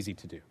when it's easy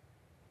to do.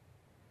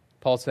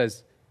 Paul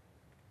says,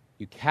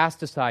 you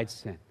cast aside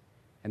sin,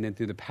 and then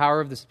through the power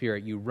of the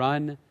Spirit, you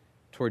run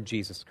toward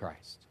Jesus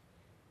Christ.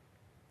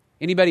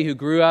 Anybody who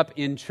grew up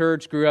in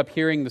church, grew up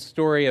hearing the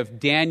story of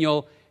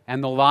Daniel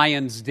and the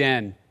lion's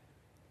den.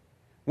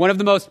 One of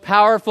the most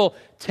powerful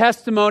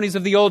testimonies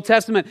of the Old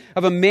Testament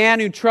of a man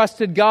who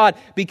trusted God,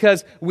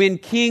 because when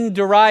King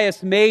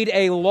Darius made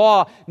a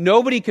law,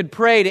 nobody could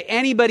pray to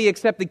anybody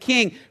except the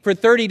king for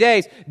 30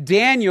 days.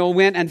 Daniel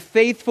went and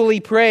faithfully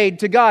prayed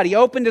to God. He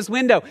opened his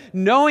window,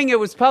 knowing it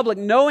was public,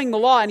 knowing the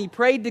law, and he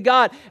prayed to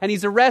God, and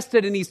he's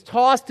arrested, and he's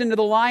tossed into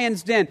the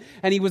lion's den,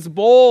 and he was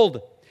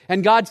bold.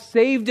 And God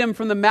saved him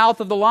from the mouth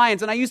of the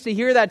lions. And I used to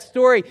hear that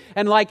story,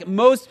 and like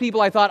most people,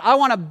 I thought, I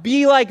want to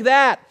be like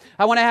that.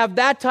 I want to have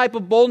that type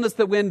of boldness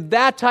that when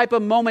that type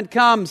of moment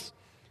comes,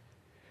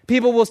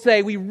 people will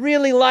say, we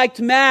really liked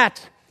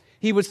Matt.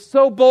 He was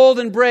so bold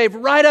and brave.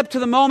 Right up to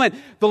the moment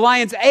the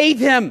lions ate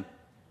him,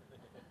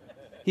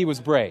 he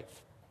was brave.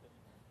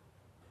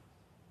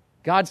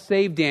 God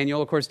saved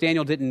Daniel. Of course,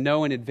 Daniel didn't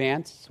know in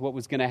advance what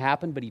was going to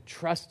happen, but he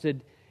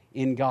trusted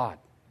in God.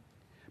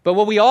 But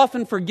what we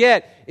often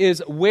forget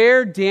is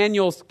where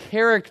Daniel's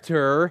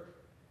character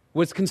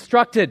was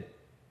constructed.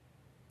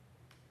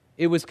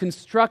 It was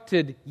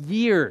constructed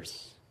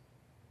years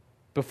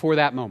before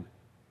that moment,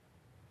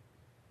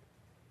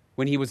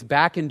 when he was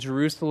back in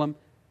Jerusalem,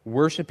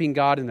 worshiping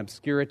God in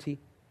obscurity.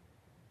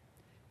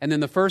 And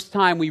then the first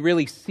time we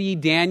really see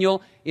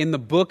Daniel in the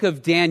book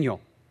of Daniel,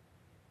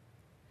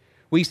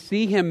 we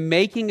see him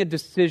making a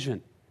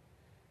decision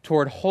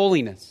toward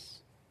holiness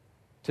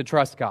to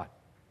trust God.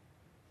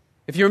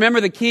 If you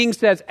remember, the king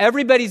says,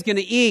 everybody's going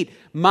to eat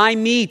my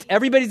meat.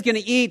 Everybody's going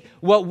to eat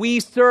what we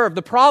serve.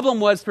 The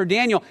problem was for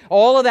Daniel,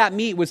 all of that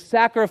meat was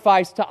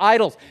sacrificed to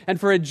idols. And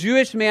for a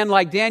Jewish man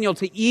like Daniel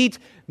to eat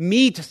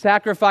meat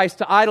sacrificed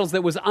to idols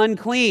that was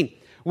unclean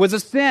was a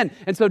sin.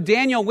 And so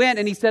Daniel went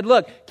and he said,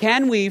 look,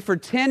 can we, for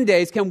 10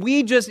 days, can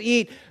we just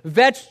eat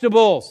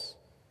vegetables?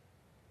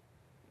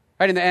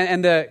 Right?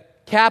 And the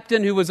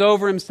captain who was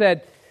over him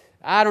said,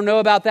 I don't know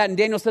about that. And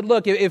Daniel said,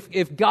 look,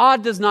 if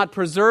God does not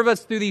preserve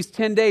us through these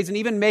 10 days and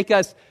even make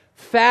us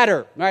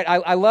fatter, right?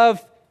 I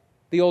love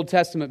the Old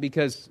Testament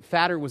because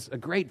fatter was a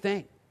great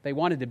thing. They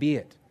wanted to be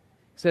it.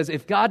 It says,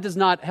 if God does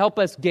not help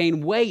us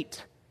gain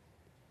weight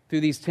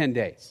through these 10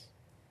 days,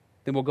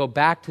 then we'll go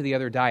back to the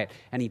other diet.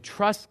 And he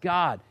trusts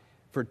God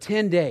for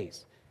 10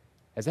 days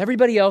as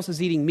everybody else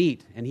is eating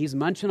meat and he's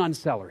munching on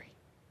celery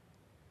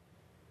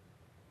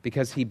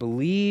because he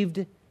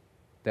believed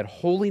that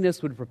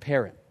holiness would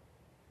prepare him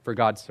for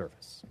God's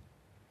service.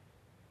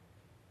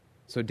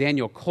 So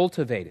Daniel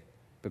cultivated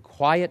the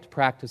quiet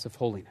practice of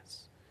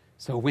holiness.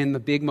 So when the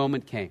big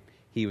moment came,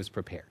 he was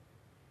prepared.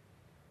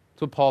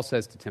 That's what Paul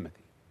says to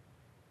Timothy.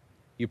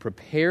 You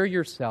prepare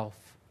yourself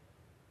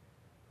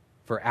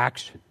for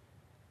action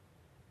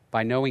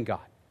by knowing God,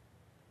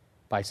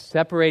 by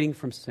separating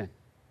from sin,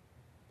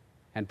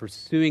 and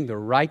pursuing the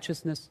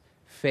righteousness,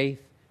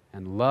 faith,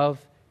 and love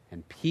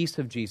and peace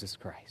of Jesus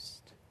Christ.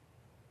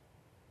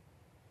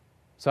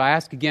 So I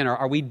ask again,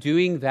 are we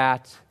doing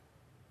that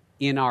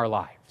in our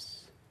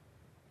lives?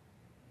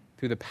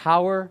 Through the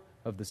power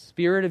of the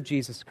Spirit of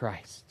Jesus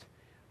Christ,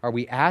 are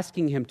we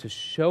asking him to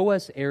show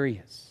us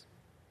areas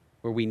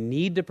where we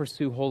need to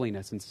pursue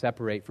holiness and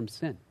separate from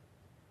sin?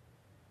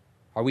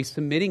 Are we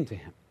submitting to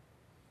him?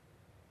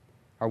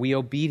 Are we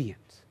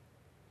obedient?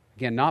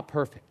 Again, not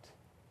perfect,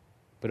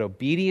 but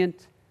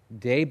obedient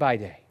day by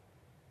day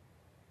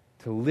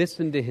to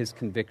listen to his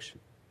conviction.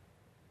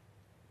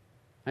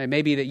 It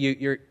may be that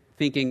you're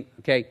thinking,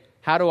 okay,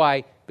 how do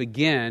I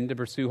begin to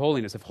pursue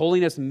holiness? If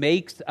holiness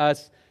makes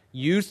us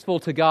useful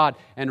to God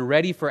and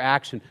ready for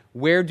action,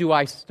 where do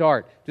I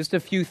start? Just a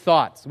few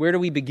thoughts. Where do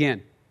we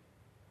begin?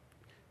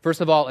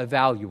 First of all,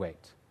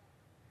 evaluate.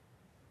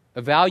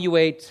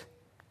 Evaluate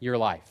your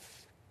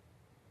life.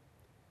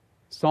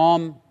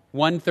 Psalm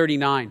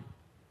 139,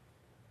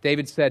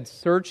 David said,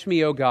 search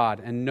me, O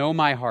God, and know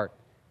my heart.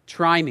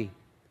 Try me,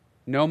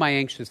 know my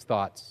anxious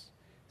thoughts.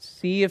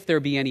 see if there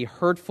be any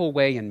hurtful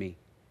way in me,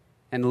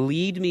 and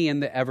lead me in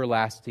the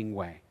everlasting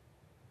way.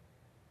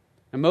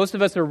 And most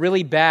of us are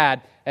really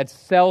bad at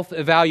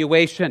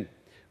self-evaluation.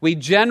 We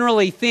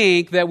generally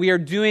think that we are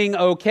doing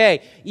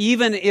okay,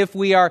 even if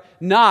we are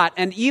not.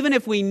 And even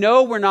if we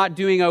know we're not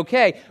doing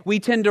okay, we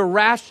tend to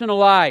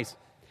rationalize.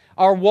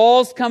 Our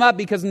walls come up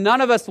because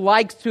none of us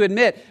likes to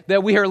admit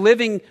that we are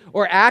living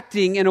or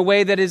acting in a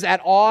way that is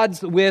at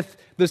odds with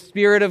the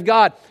Spirit of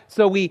God.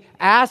 So we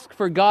ask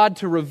for God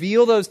to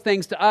reveal those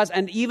things to us.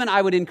 And even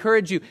I would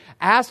encourage you,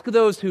 ask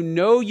those who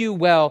know you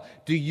well,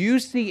 do you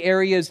see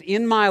areas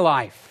in my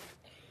life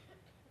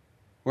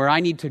where I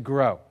need to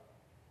grow?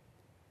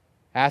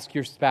 Ask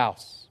your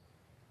spouse.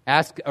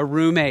 Ask a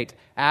roommate.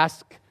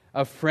 Ask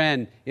a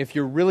friend. If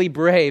you're really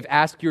brave,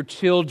 ask your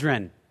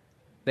children.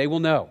 They will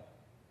know.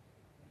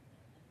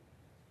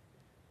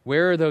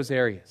 Where are those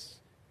areas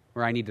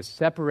where I need to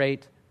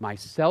separate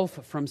myself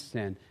from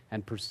sin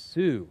and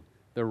pursue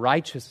the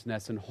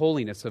righteousness and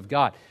holiness of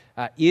God?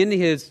 In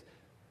his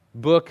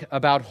book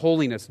about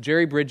holiness,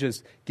 Jerry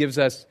Bridges gives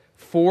us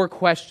 4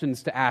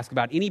 questions to ask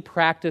about any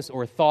practice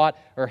or thought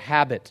or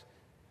habit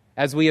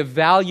as we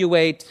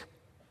evaluate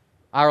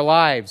our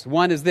lives.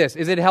 One is this: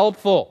 is it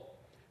helpful?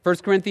 1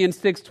 Corinthians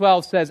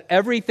 6:12 says,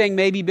 everything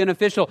may be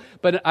beneficial,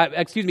 but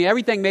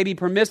everything may be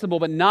permissible,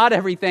 but not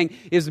everything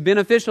is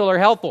beneficial or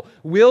helpful.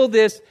 Will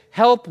this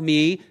help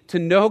me to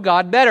know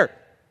God better?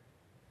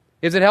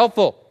 Is it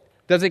helpful?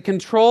 Does it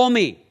control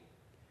me?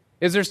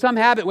 Is there some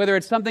habit, whether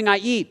it's something I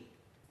eat,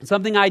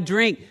 something I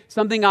drink,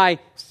 something I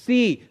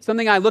see,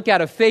 something I look at,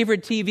 a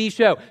favorite TV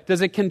show, does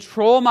it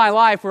control my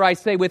life where I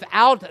say,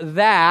 without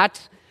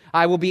that,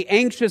 I will be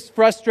anxious,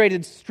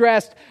 frustrated,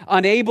 stressed,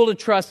 unable to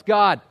trust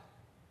God?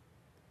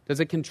 Does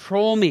it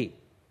control me?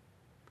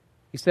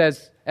 He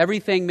says,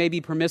 everything may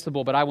be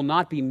permissible, but I will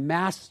not be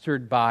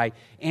mastered by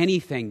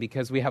anything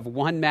because we have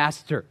one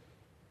master,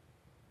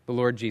 the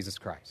Lord Jesus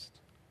Christ.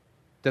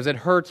 Does it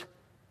hurt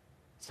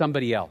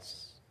somebody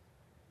else?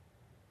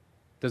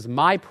 Does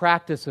my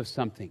practice of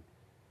something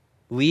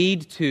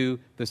lead to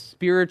the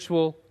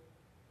spiritual,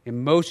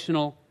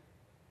 emotional,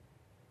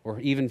 or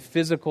even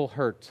physical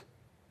hurt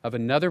of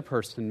another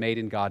person made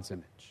in God's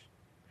image?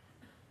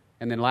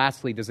 And then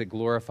lastly, does it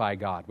glorify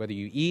God? Whether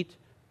you eat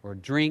or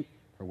drink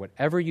or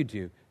whatever you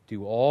do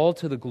all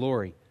to the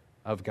glory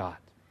of God.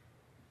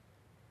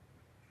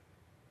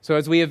 So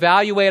as we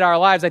evaluate our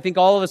lives, I think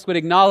all of us would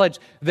acknowledge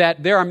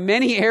that there are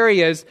many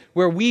areas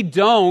where we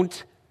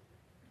don't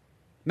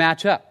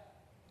match up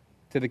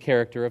to the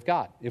character of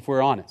God, if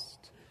we're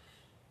honest.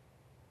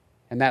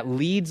 And that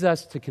leads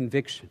us to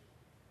conviction.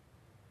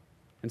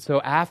 And so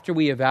after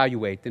we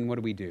evaluate, then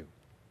what do?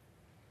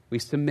 We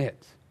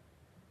submit.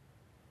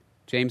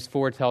 James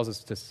 4 tells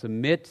us to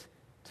submit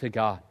to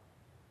God.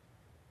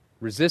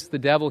 Resist the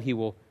devil, he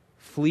will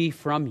flee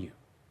from you.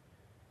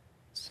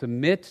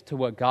 Submit to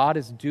what God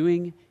is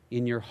doing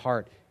in your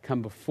heart.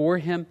 Come before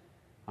him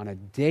on a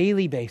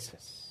daily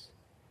basis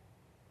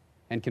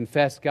and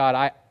confess,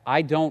 God,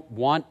 I don't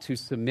want to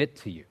submit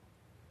to you.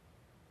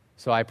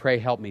 So I pray,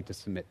 help me to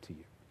submit to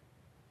you.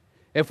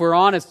 If we're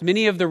honest,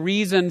 many of the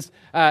reasons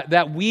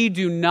that we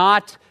do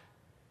not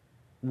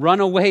run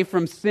away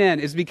from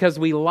sin is because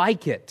we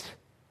like it.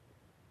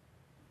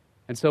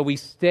 And so we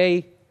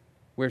stay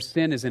where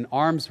sin is in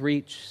arm's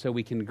reach so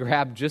we can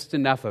grab just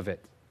enough of it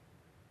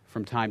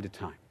from time to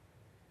time.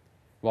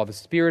 While the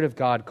Spirit of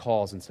God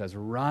calls and says,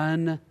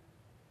 run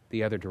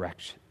the other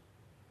direction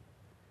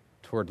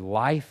toward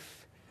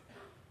life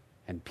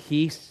and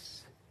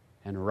peace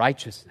and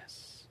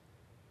righteousness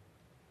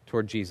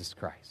toward Jesus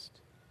Christ.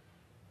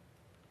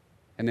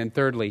 And then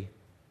thirdly,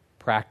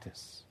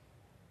 practice.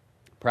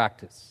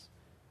 Practice.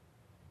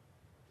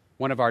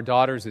 One of our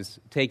daughters is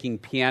taking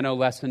piano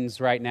lessons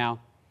right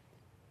now.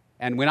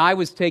 And when I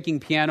was taking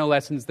piano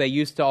lessons, they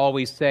used to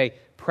always say,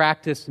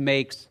 practice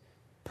makes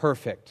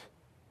perfect.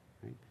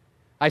 Right?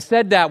 I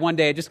said that one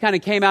day. It just kind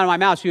of came out of my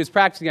mouth. She was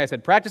practicing. I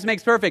said, practice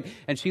makes perfect.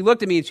 And she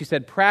looked at me and she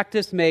said,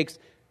 practice makes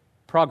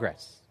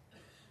progress.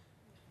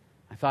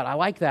 I thought, I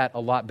like that a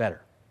lot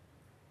better.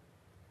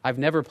 I've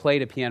never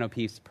played a piano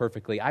piece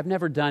perfectly. I've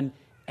never done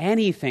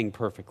anything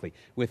perfectly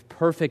with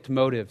perfect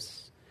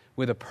motives,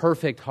 with a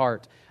perfect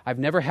heart. I've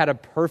never had a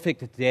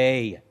perfect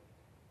day.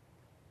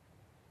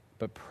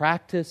 But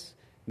practice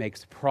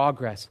makes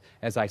progress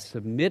as I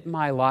submit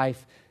my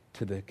life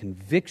to the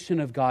conviction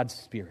of God's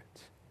Spirit.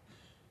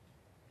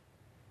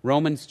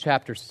 Romans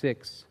chapter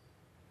 6,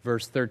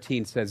 verse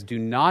 13 says, do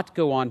not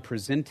go on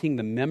presenting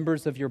the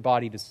members of your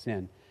body to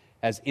sin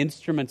as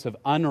instruments of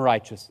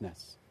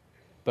unrighteousness,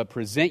 but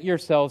present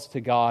yourselves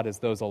to God as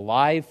those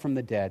alive from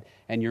the dead,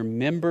 and your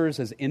members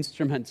as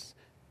instruments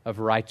of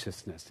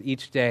righteousness.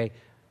 Each day,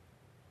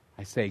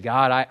 I say,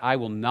 God, I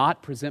will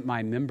not present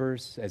my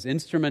members as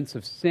instruments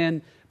of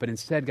sin, but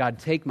instead, God,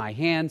 take my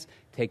hands,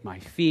 take my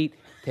feet,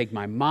 take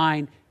my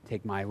mind,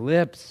 take my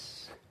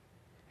lips,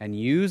 and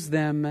use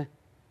them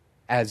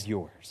as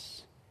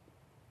yours.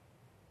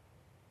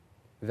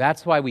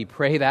 That's why we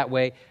pray that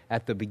way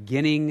at the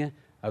beginning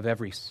of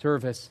every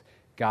service.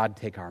 God,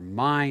 take our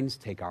minds,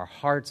 take our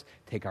hearts,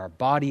 take our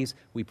bodies.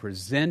 We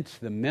present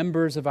the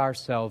members of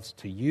ourselves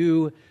to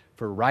you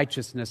for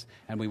righteousness,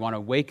 and we want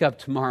to wake up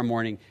tomorrow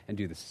morning and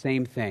do the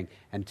same thing,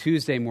 and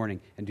Tuesday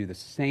morning and do the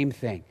same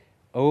thing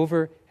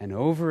over and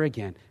over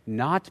again,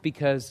 not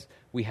because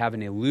we have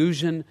an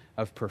illusion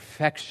of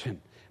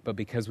perfection, but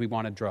because we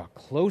want to draw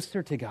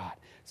closer to God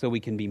so we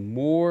can be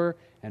more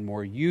and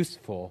more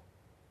useful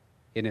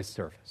in His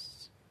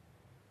service.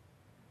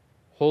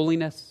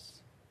 Holiness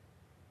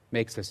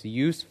makes us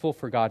useful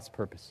for God's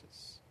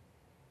purposes.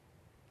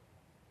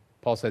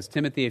 Paul says,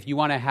 Timothy, if you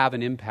want to have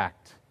an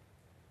impact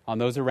on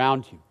those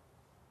around you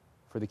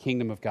for the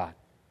kingdom of God,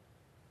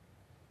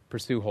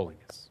 pursue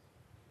holiness.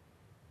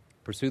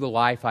 Pursue the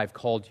life I've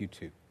called you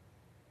to,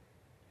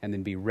 and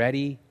then be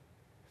ready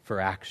for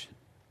action.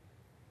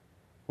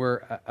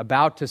 We're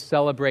about to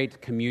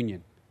celebrate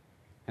communion,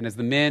 and as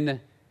the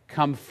men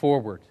come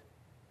forward,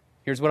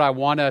 here's what I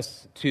want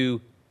us to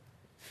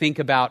think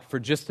about for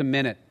just a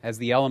minute as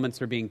the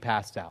elements are being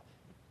passed out.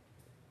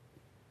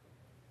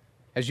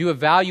 As you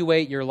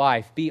evaluate your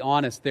life, be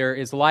honest, there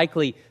is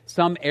likely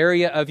some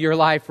area of your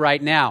life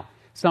right now,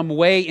 some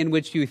way in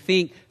which you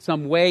think,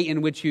 some way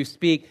in which you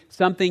speak,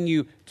 something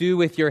you do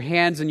with your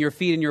hands and your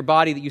feet and your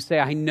body that you say,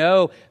 I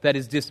know that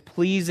is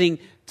displeasing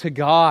to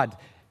God.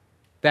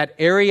 That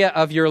area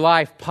of your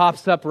life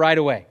pops up right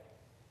away.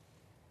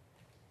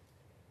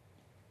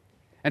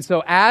 And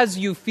so as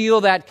you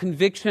feel that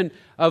conviction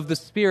of the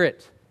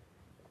Spirit,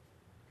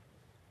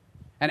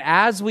 and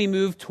as we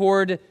move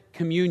toward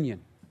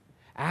communion,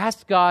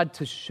 ask God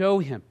to show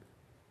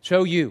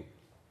you,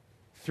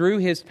 through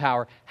His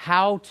power,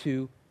 how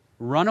to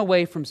run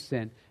away from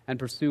sin and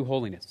pursue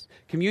holiness.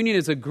 Communion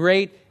is a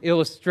great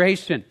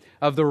illustration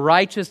of the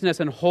righteousness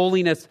and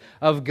holiness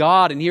of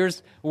God. And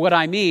here's what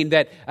I mean,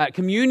 that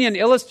communion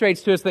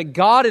illustrates to us that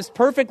God is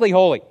perfectly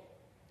holy.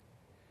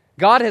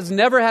 God has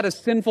never had a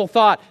sinful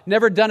thought,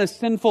 never done a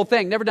sinful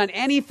thing, never done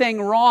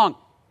anything wrong.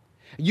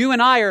 You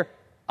and I are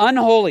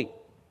unholy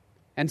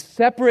and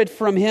separate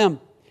from Him,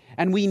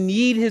 and we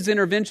need His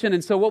intervention.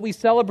 And so what we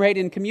celebrate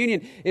in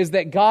communion is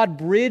that God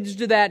bridged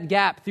that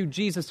gap through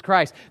Jesus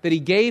Christ, that He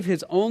gave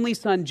His only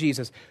Son,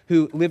 Jesus,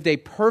 who lived a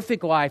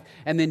perfect life,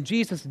 and then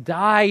Jesus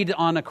died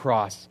on a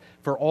cross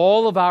for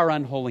all of our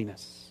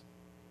unholiness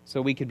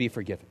so we could be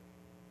forgiven.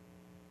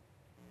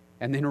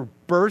 And then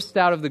burst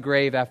out of the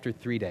grave after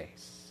 3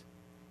 days,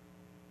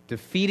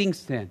 defeating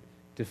sin,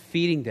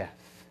 defeating death,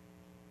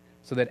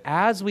 so that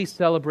as we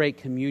celebrate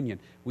communion,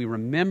 we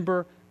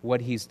remember what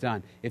He's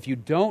done. If you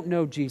don't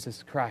know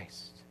Jesus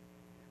Christ,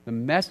 the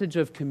message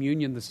of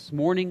communion this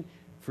morning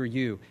for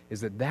you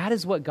is that that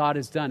is what God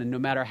has done. And no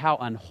matter how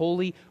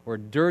unholy or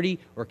dirty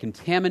or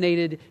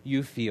contaminated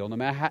you feel, no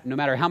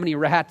matter how many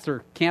rats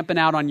are camping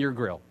out on your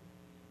grill,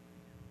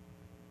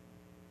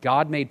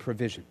 God made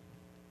provision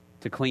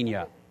to clean you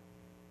up.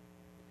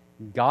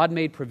 God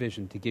made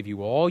provision to give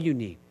you all you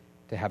need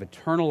to have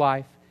eternal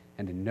life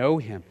and to know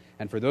Him.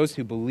 And for those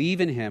who believe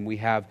in Him, we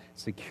have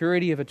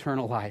security of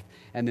eternal life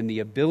and then the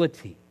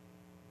ability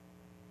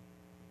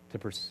to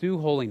pursue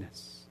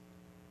holiness,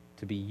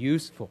 to be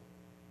useful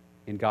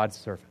in God's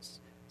service.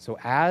 So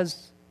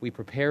as we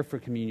prepare for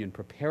communion,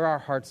 prepare our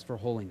hearts for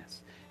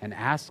holiness and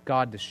ask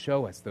God to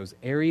show us those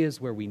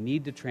areas where we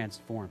need to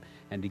transform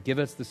and to give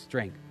us the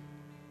strength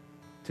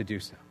to do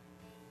so.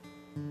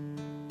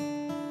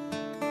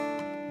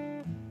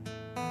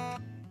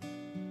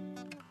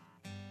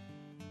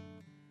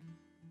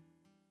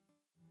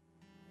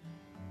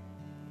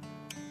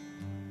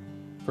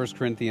 1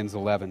 Corinthians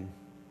 11,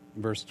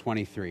 verse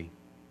 23.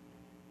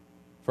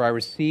 For I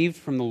received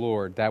from the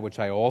Lord that which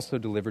I also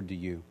delivered to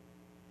you,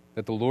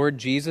 that the Lord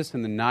Jesus,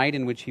 in the night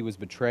in which He was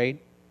betrayed,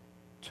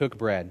 took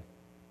bread,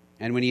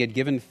 and when He had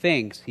given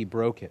thanks, He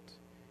broke it,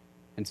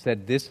 and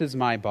said, This is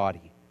my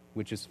body,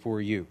 which is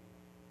for you.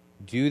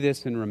 Do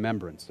this in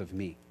remembrance of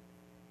me.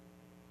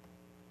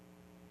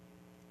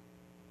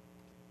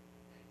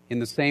 In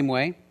the same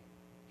way,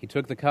 He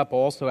took the cup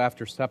also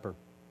after supper,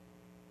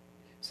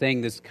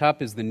 saying, This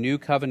cup is the new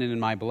covenant in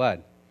my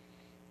blood.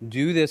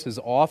 Do this as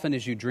often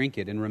as you drink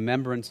it in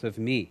remembrance of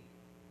me.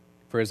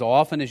 For as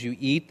often as you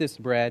eat this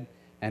bread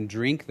and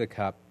drink the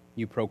cup,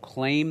 you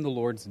proclaim the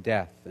Lord's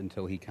death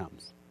until He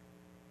comes.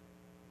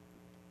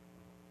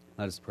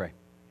 Let us pray.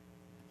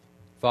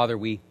 Father,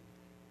 we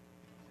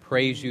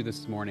praise You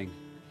this morning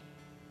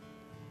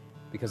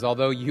because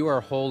although You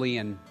are holy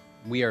and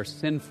we are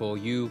sinful,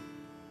 You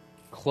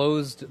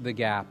closed the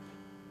gap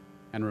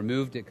and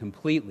removed it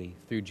completely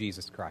through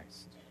Jesus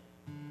Christ.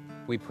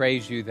 We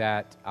praise You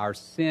that our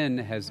sin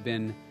has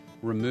been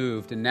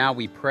removed, and now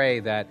we pray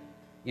that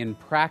in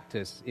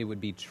practice it would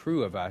be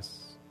true of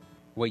us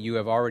what You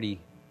have already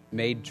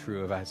made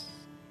true of us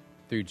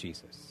through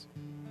Jesus.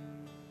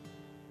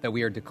 That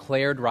we are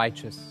declared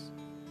righteous,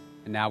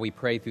 and now we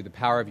pray through the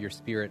power of Your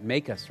Spirit,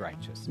 make us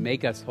righteous,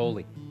 make us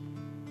holy.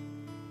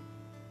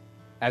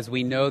 As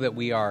we know that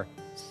we are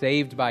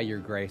saved by Your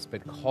grace,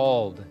 but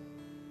called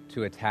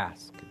to a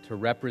task, to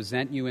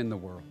represent You in the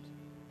world,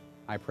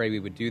 I pray we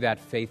would do that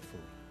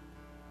faithfully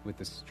with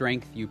the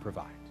strength You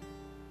provide.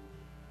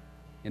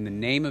 In the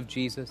name of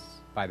Jesus,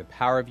 by the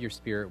power of your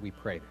Spirit, we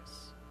pray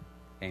this.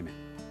 Amen.